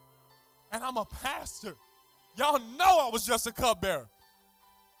 And I'm a pastor. Y'all know I was just a cupbearer.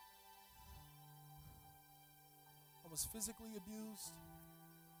 I was physically abused.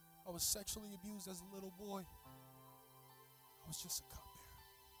 I was sexually abused as a little boy. I was just a cupbearer.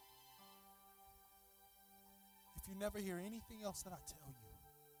 If you never hear anything else that I tell you,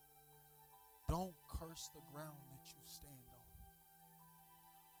 don't curse the ground that you stand on.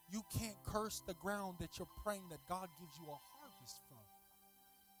 You can't curse the ground that you're praying that God gives you a harvest from.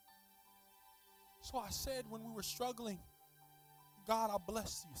 So I said when we were struggling, God, I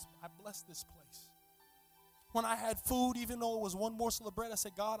bless you. I bless this place. When I had food, even though it was one morsel of bread, I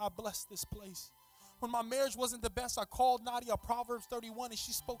said, God, I bless this place. When my marriage wasn't the best, I called Nadia Proverbs 31, and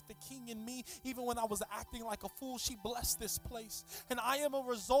she spoke the king in me. Even when I was acting like a fool, she blessed this place. And I am a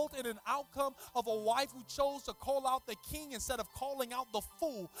result and an outcome of a wife who chose to call out the king instead of calling out the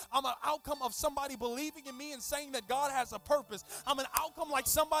fool. I'm an outcome of somebody believing in me and saying that God has a purpose. I'm an outcome like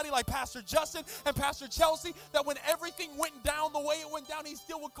somebody like Pastor Justin and Pastor Chelsea, that when everything went down the way it went down, he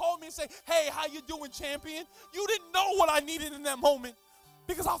still would call me and say, hey, how you doing, champion? You didn't know what I needed in that moment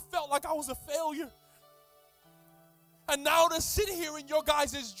because I felt like I was a failure. And now to sit here in your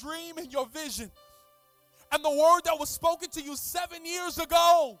guys' dream and your vision and the word that was spoken to you 7 years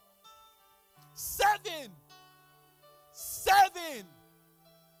ago. 7.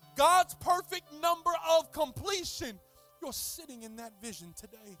 God's perfect number of completion. You're sitting in that vision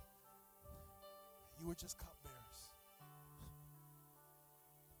today. You were just cupbearers.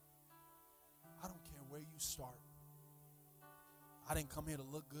 I don't care where you start. I didn't come here to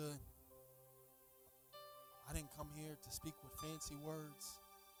look good. I didn't come here to speak with fancy words.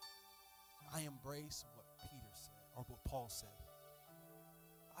 I embrace what Peter said, or what Paul said.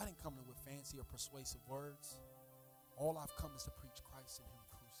 I didn't come here with fancy or persuasive words. All I've come is to preach Christ and Him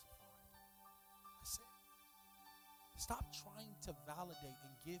crucified. I said, stop trying to validate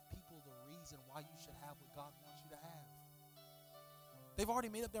and give people the reason why you should have what God wants you to have. They've already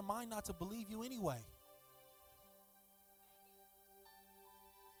made up their mind not to believe you anyway.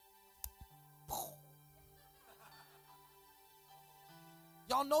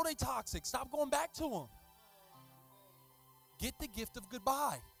 Y'all know they toxic. Stop going back to them. Get the gift of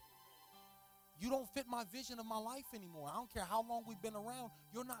goodbye. You don't fit my vision of my life anymore. I don't care how long we've been around.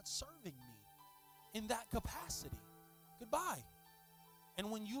 You're not serving me in that capacity. Goodbye. And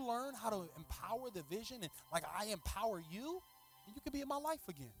when you learn how to empower the vision, and like I empower you, then you can be in my life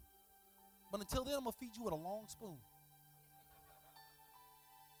again. But until then, I'm going to feed you with a long spoon.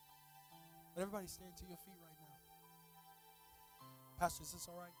 But everybody stand to your feet right now. Pastor, is this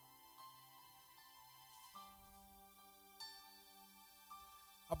all right?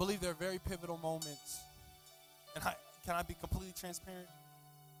 I believe there are very pivotal moments. And can I be completely transparent?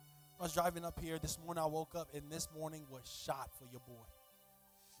 I was driving up here this morning. I woke up, and this morning was shot for your boy.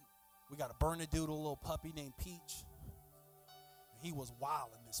 We got a Bernedoodle, a little puppy named Peach. And he was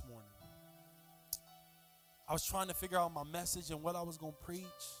wilding this morning. I was trying to figure out my message and what I was going to preach.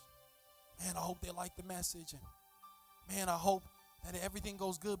 Man, I hope they like the message. And man, I hope that everything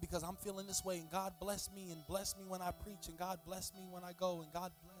goes good because I'm feeling this way. And God bless me and bless me when I preach. And God bless me when I go. And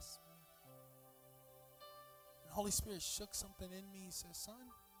God bless me. And the Holy Spirit shook something in me. He said, son,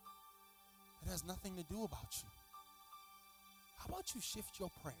 it has nothing to do about you. How about you shift your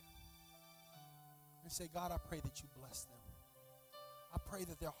prayer? And say, God, I pray that you bless them. I pray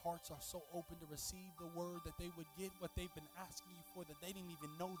that their hearts are so open to receive the word that they would get what they've been asking you for that they didn't even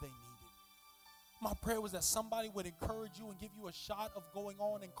know they needed. My prayer was that somebody would encourage you and give you a shot of going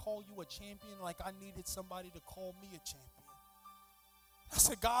on and call you a champion like I needed somebody to call me a champion. I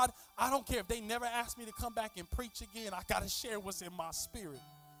said, God, I don't care if they never ask me to come back and preach again. I got to share what's in my spirit.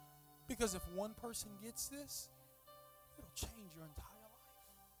 Because if one person gets this, it'll change your entire life.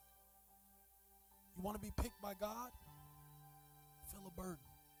 You want to be picked by God? Feel a burden.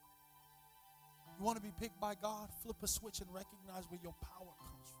 You want to be picked by God? Flip a switch and recognize where your power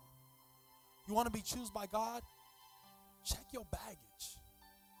comes from. You want to be chosen by God? Check your baggage.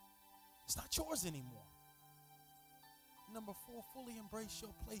 It's not yours anymore. Number 4, fully embrace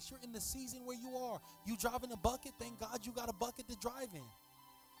your place. You're in the season where you are. You driving a bucket, thank God you got a bucket to drive in.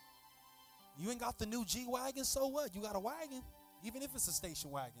 You ain't got the new G-Wagon, so what? You got a wagon, even if it's a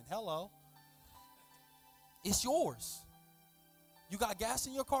station wagon. Hello. It's yours. You got gas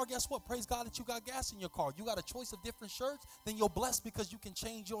in your car, guess what? Praise God that you got gas in your car. You got a choice of different shirts, then you're blessed because you can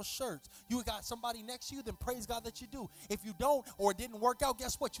change your shirts. You got somebody next to you, then praise God that you do. If you don't or it didn't work out,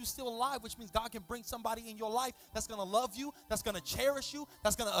 guess what? You're still alive, which means God can bring somebody in your life that's going to love you, that's going to cherish you,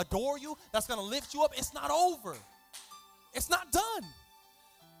 that's going to adore you, that's going to lift you up. It's not over. It's not done.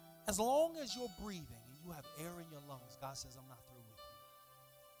 As long as you're breathing and you have air in your lungs, God says, I'm not through with you.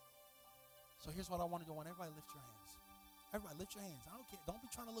 So here's what I want to do. I want everybody to lift your hands. Everybody, lift your hands. I don't care. Don't be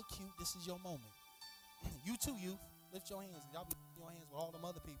trying to look cute. This is your moment. You too, youth. Lift your hands. Y'all be lifting your hands with all them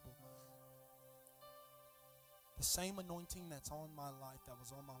other people. The same anointing that's on my life, that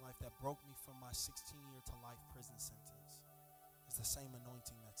was on my life, that broke me from my 16-year-to-life prison sentence is the same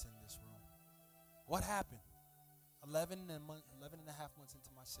anointing that's in this room. What happened? 11 and a half months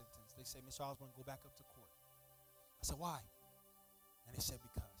into my sentence, they say, Mr. Osborne, go back up to court. I said, why? And they said,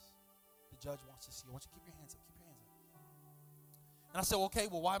 because the judge wants to see you. I want you to keep your hands up. Keep your hands up. And I said, okay,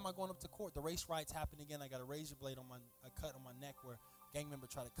 well, why am I going up to court? The race riots happened again. I got a razor blade on a cut on my neck where a gang member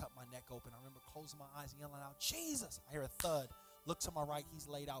tried to cut my neck open. I remember closing my eyes and yelling out, Jesus. I hear a thud. Look to my right. He's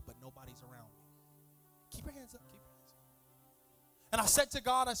laid out, but nobody's around me. Keep your hands up. Keep your hands up. And I said to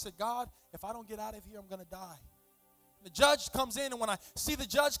God, God, if I don't get out of here, I'm going to die. And the judge comes in, and when I see the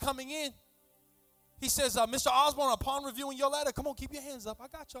judge coming in, he says, Mr. Osborne, upon reviewing your letter, come on, keep your hands up. I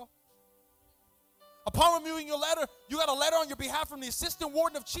got y'all. Upon reviewing your letter, you got a letter on your behalf from the assistant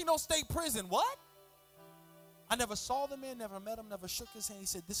warden of Chino State Prison. What? I never saw the man, never met him, never shook his hand. He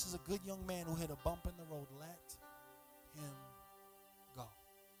said, this is a good young man who hit a bump in the road. Let him go.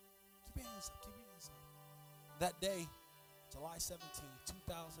 Keep your hands up. Keep your hands up. That day, July 17,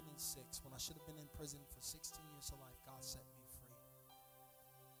 2006, when I should have been in prison for 16 years of life, God set me free.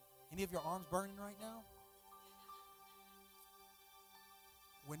 Any of your arms burning right now?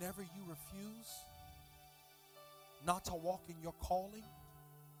 Whenever you refuse not to walk in your calling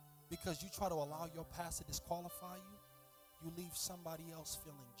because you try to allow your past to disqualify you, you leave somebody else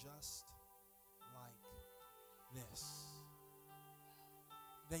feeling just like this.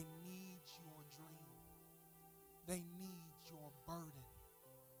 They need your dream. They need your burden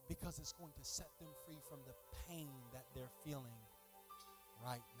because it's going to set them free from the pain that they're feeling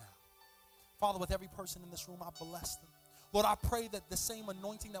right now. Father, with every person in this room, I bless them. Lord, I pray that the same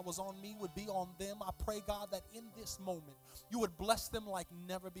anointing that was on me would be on them. I pray, God, that in this moment, you would bless them like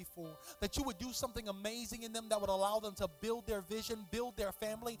never before. That you would do something amazing in them that would allow them to build their vision, build their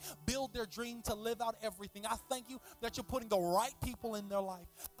family, build their dream to live out everything. I thank you that you're putting the right people in their life.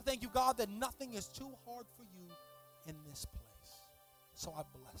 I thank you, God, that nothing is too hard for you in this place. So I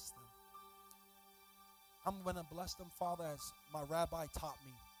bless them. I'm going to bless them, Father, as my rabbi taught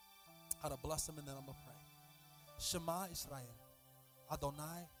me how to bless them, and then I'm going to pray. Shema Israel,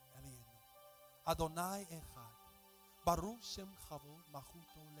 Adonai Elienu. Adonai Echad. Baruch Shem Chavod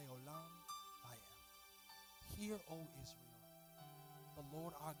Machuto Leolam Hayel. Hear, O Israel, the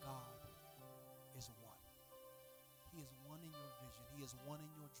Lord our God is one. He is one in your vision. He is one in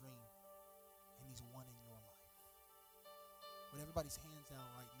your dream. And He's one in your life. With everybody's hands down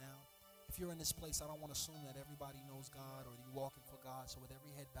right now, if you're in this place, I don't want to assume that everybody knows God or you're walking for God. So with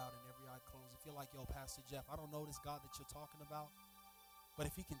every head bowed and every eye closed, if you're like, yo, Pastor Jeff, I don't know this God that you're talking about, but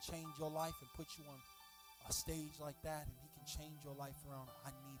if He can change your life and put you on a stage like that and He can change your life around,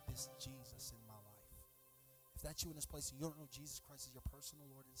 I need this Jesus in my life. If that's you in this place and you don't know Jesus Christ as your personal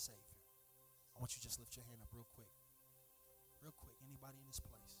Lord and Savior, I want you to just lift your hand up real quick. Real quick. Anybody in this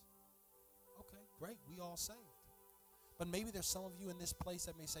place? Okay, great. We all saved. But maybe there's some of you in this place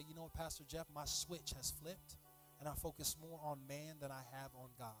that may say, you know what, Pastor Jeff, my switch has flipped and I focus more on man than I have on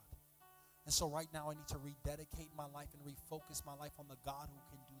God. And so right now I need to rededicate my life and refocus my life on the God who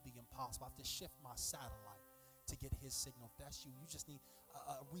can do the impossible. I have to shift my satellite to get His signal. If that's you, you just need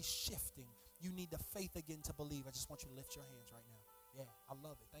a reshifting. You need the faith again to believe. I just want you to lift your hands right now. Yeah, I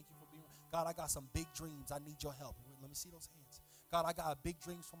love it. Thank you for being. God, I got some big dreams. I need your help. Let me see those hands. God, I got big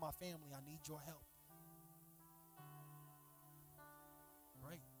dreams for my family. I need your help.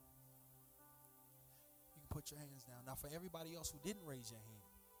 Great. You can put your hands down. Now, for everybody else who didn't raise your hand,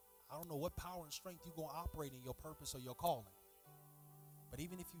 I don't know what power and strength you're going to operate in your purpose or your calling. But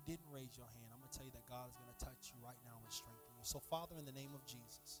even if you didn't raise your hand, I'm going to tell you that God is going to touch you right now and strengthen you. So, Father, in the name of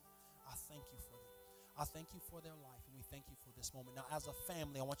Jesus, I thank you for them. I thank you for their life, and we thank you for this moment. Now, as a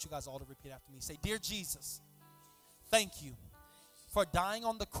family, I want you guys all to repeat after me. Say, Dear Jesus, thank you for dying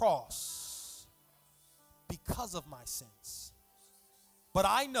on the cross because of my sins. But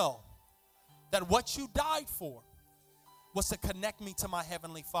I know that what you died for was to connect me to my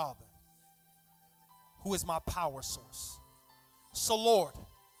Heavenly Father, who is my power source. So, Lord,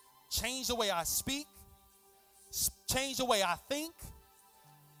 change the way I speak, change the way I think,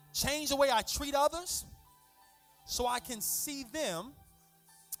 change the way I treat others, so I can see them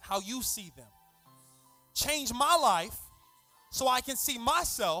how you see them. Change my life so I can see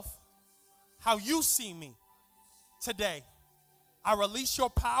myself how you see me. Today, I release your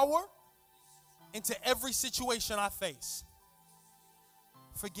power into every situation I face.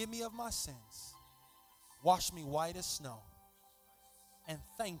 Forgive me of my sins. Wash me white as snow. And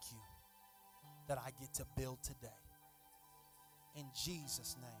thank you that I get to build today. In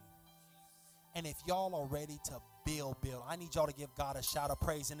Jesus' name. And if y'all are ready to build, I need y'all to give God a shout of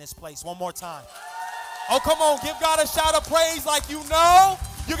praise in this place one more time. Oh, come on, give God a shout of praise like you know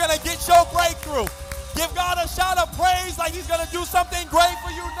you're going to get your breakthrough. Give God a shout of praise like He's going to do something great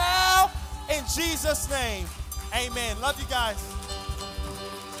for you now. In Jesus' name, amen. Love you guys.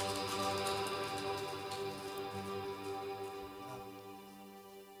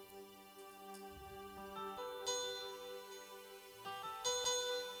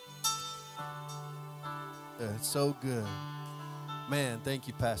 It's so good. Man, thank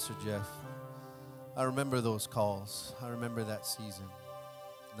you, Pastor Jeff. I remember those calls. I remember that season.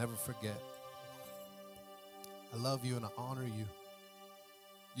 Never forget. I love you and I honor you.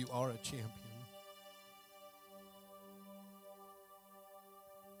 You are a champion.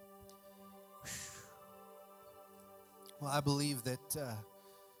 Well, I believe that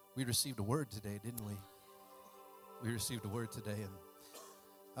we received a word today, didn't we? We received a word today, and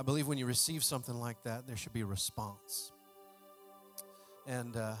I believe when you receive something like that, there should be a response.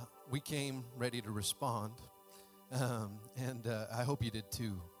 And we came ready to respond, and I hope you did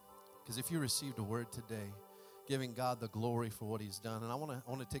too. Because if you received a word today, giving God the glory for what He's done, and I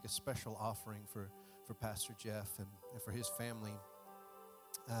want to take a special offering for Pastor Jeff and for his family,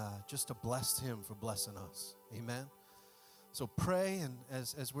 just to bless him for blessing us. Amen. So pray, and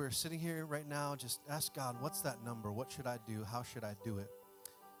as we're sitting here right now, just ask God, what's that number? What should I do? How should I do it?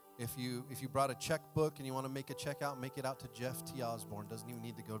 If you brought a checkbook and you want to make a check out, make it out to Jeff T. Osborne. Doesn't even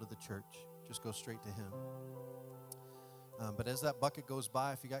need to go to the church. Just go straight to him. But as that bucket goes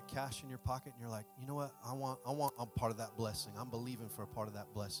by, if you got cash in your pocket and you're like, you know what, I want a part of that blessing. I'm believing for a part of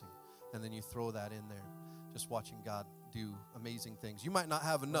that blessing. And then you throw that in there, just watching God do amazing things. You might not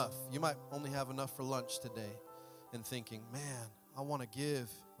have enough. You might only have enough for lunch today, and thinking, man, I want to give,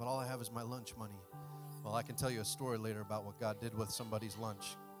 but all I have is my lunch money. Well, I can tell you a story later about what God did with somebody's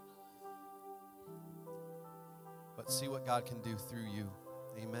lunch. But see what God can do through you.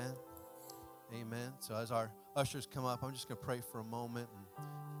 Amen. Amen. So as our ushers come up, I'm just going to pray for a moment.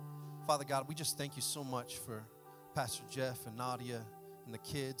 And Father God, we just thank you so much for Pastor Jeff and Nadia and the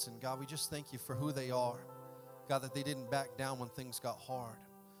kids. And God, we just thank you for who they are. God, that they didn't back down when things got hard,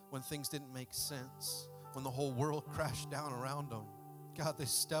 when things didn't make sense, when the whole world crashed down around them. God, they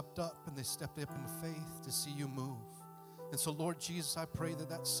stepped up and they stepped up in faith to see you move. And so, Lord Jesus, I pray that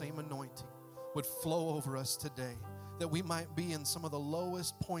that same anointing would flow over us today, that we might be in some of the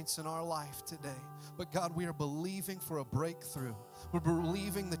lowest points in our life today. But God, we are believing for a breakthrough. We're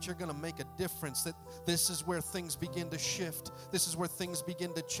believing that you're going to make a difference, that this is where things begin to shift. This is where things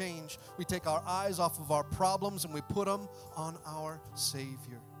begin to change. We take our eyes off of our problems and we put them on our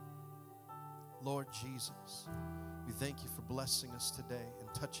Savior. Lord Jesus, we thank you for blessing us today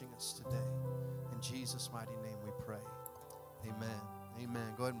and touching us today. In Jesus' mighty name we pray. Amen.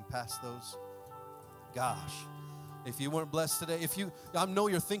 Amen. Go ahead and pass those. Gosh, if you weren't blessed today, I know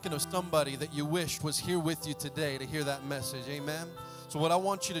you're thinking of somebody that you wished was here with you today to hear that message. Amen. So what I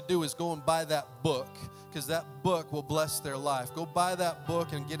want you to do is go and buy that book, because that book will bless their life. Go buy that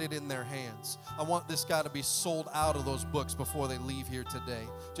book and get it in their hands. I want this guy to be sold out of those books before they leave here today,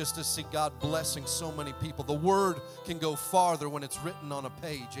 just to see God blessing so many people. The word can go farther when it's written on a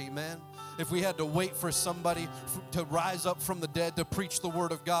page. Amen. If we had to wait for somebody to rise up from the dead to preach the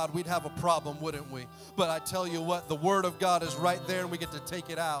word of God, we'd have a problem, wouldn't we? But I tell you what, the word of God is right there, and we get to take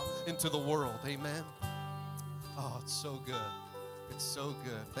it out into the world. Amen. Oh, it's so good. It's so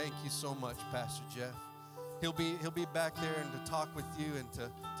good. Thank you so much, Pastor Jeff. He'll be back there and to talk with you and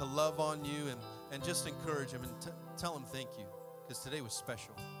to love on you and just encourage him and tell him thank you, because today was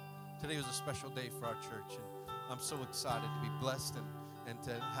special. Today was a special day for our church, and I'm so excited to be blessed and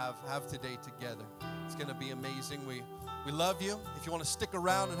to have today together. It's going to be amazing. We love you. If you want to stick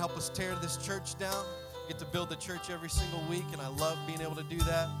around and help us tear this church down, we get to build the church every single week, and I love being able to do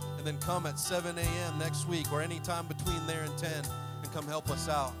that. And then come at 7 a.m. next week or any time between there and 10 and come help us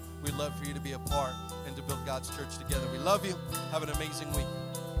out. We'd love for you to be a part and to build God's church together. We love you. Have an amazing week.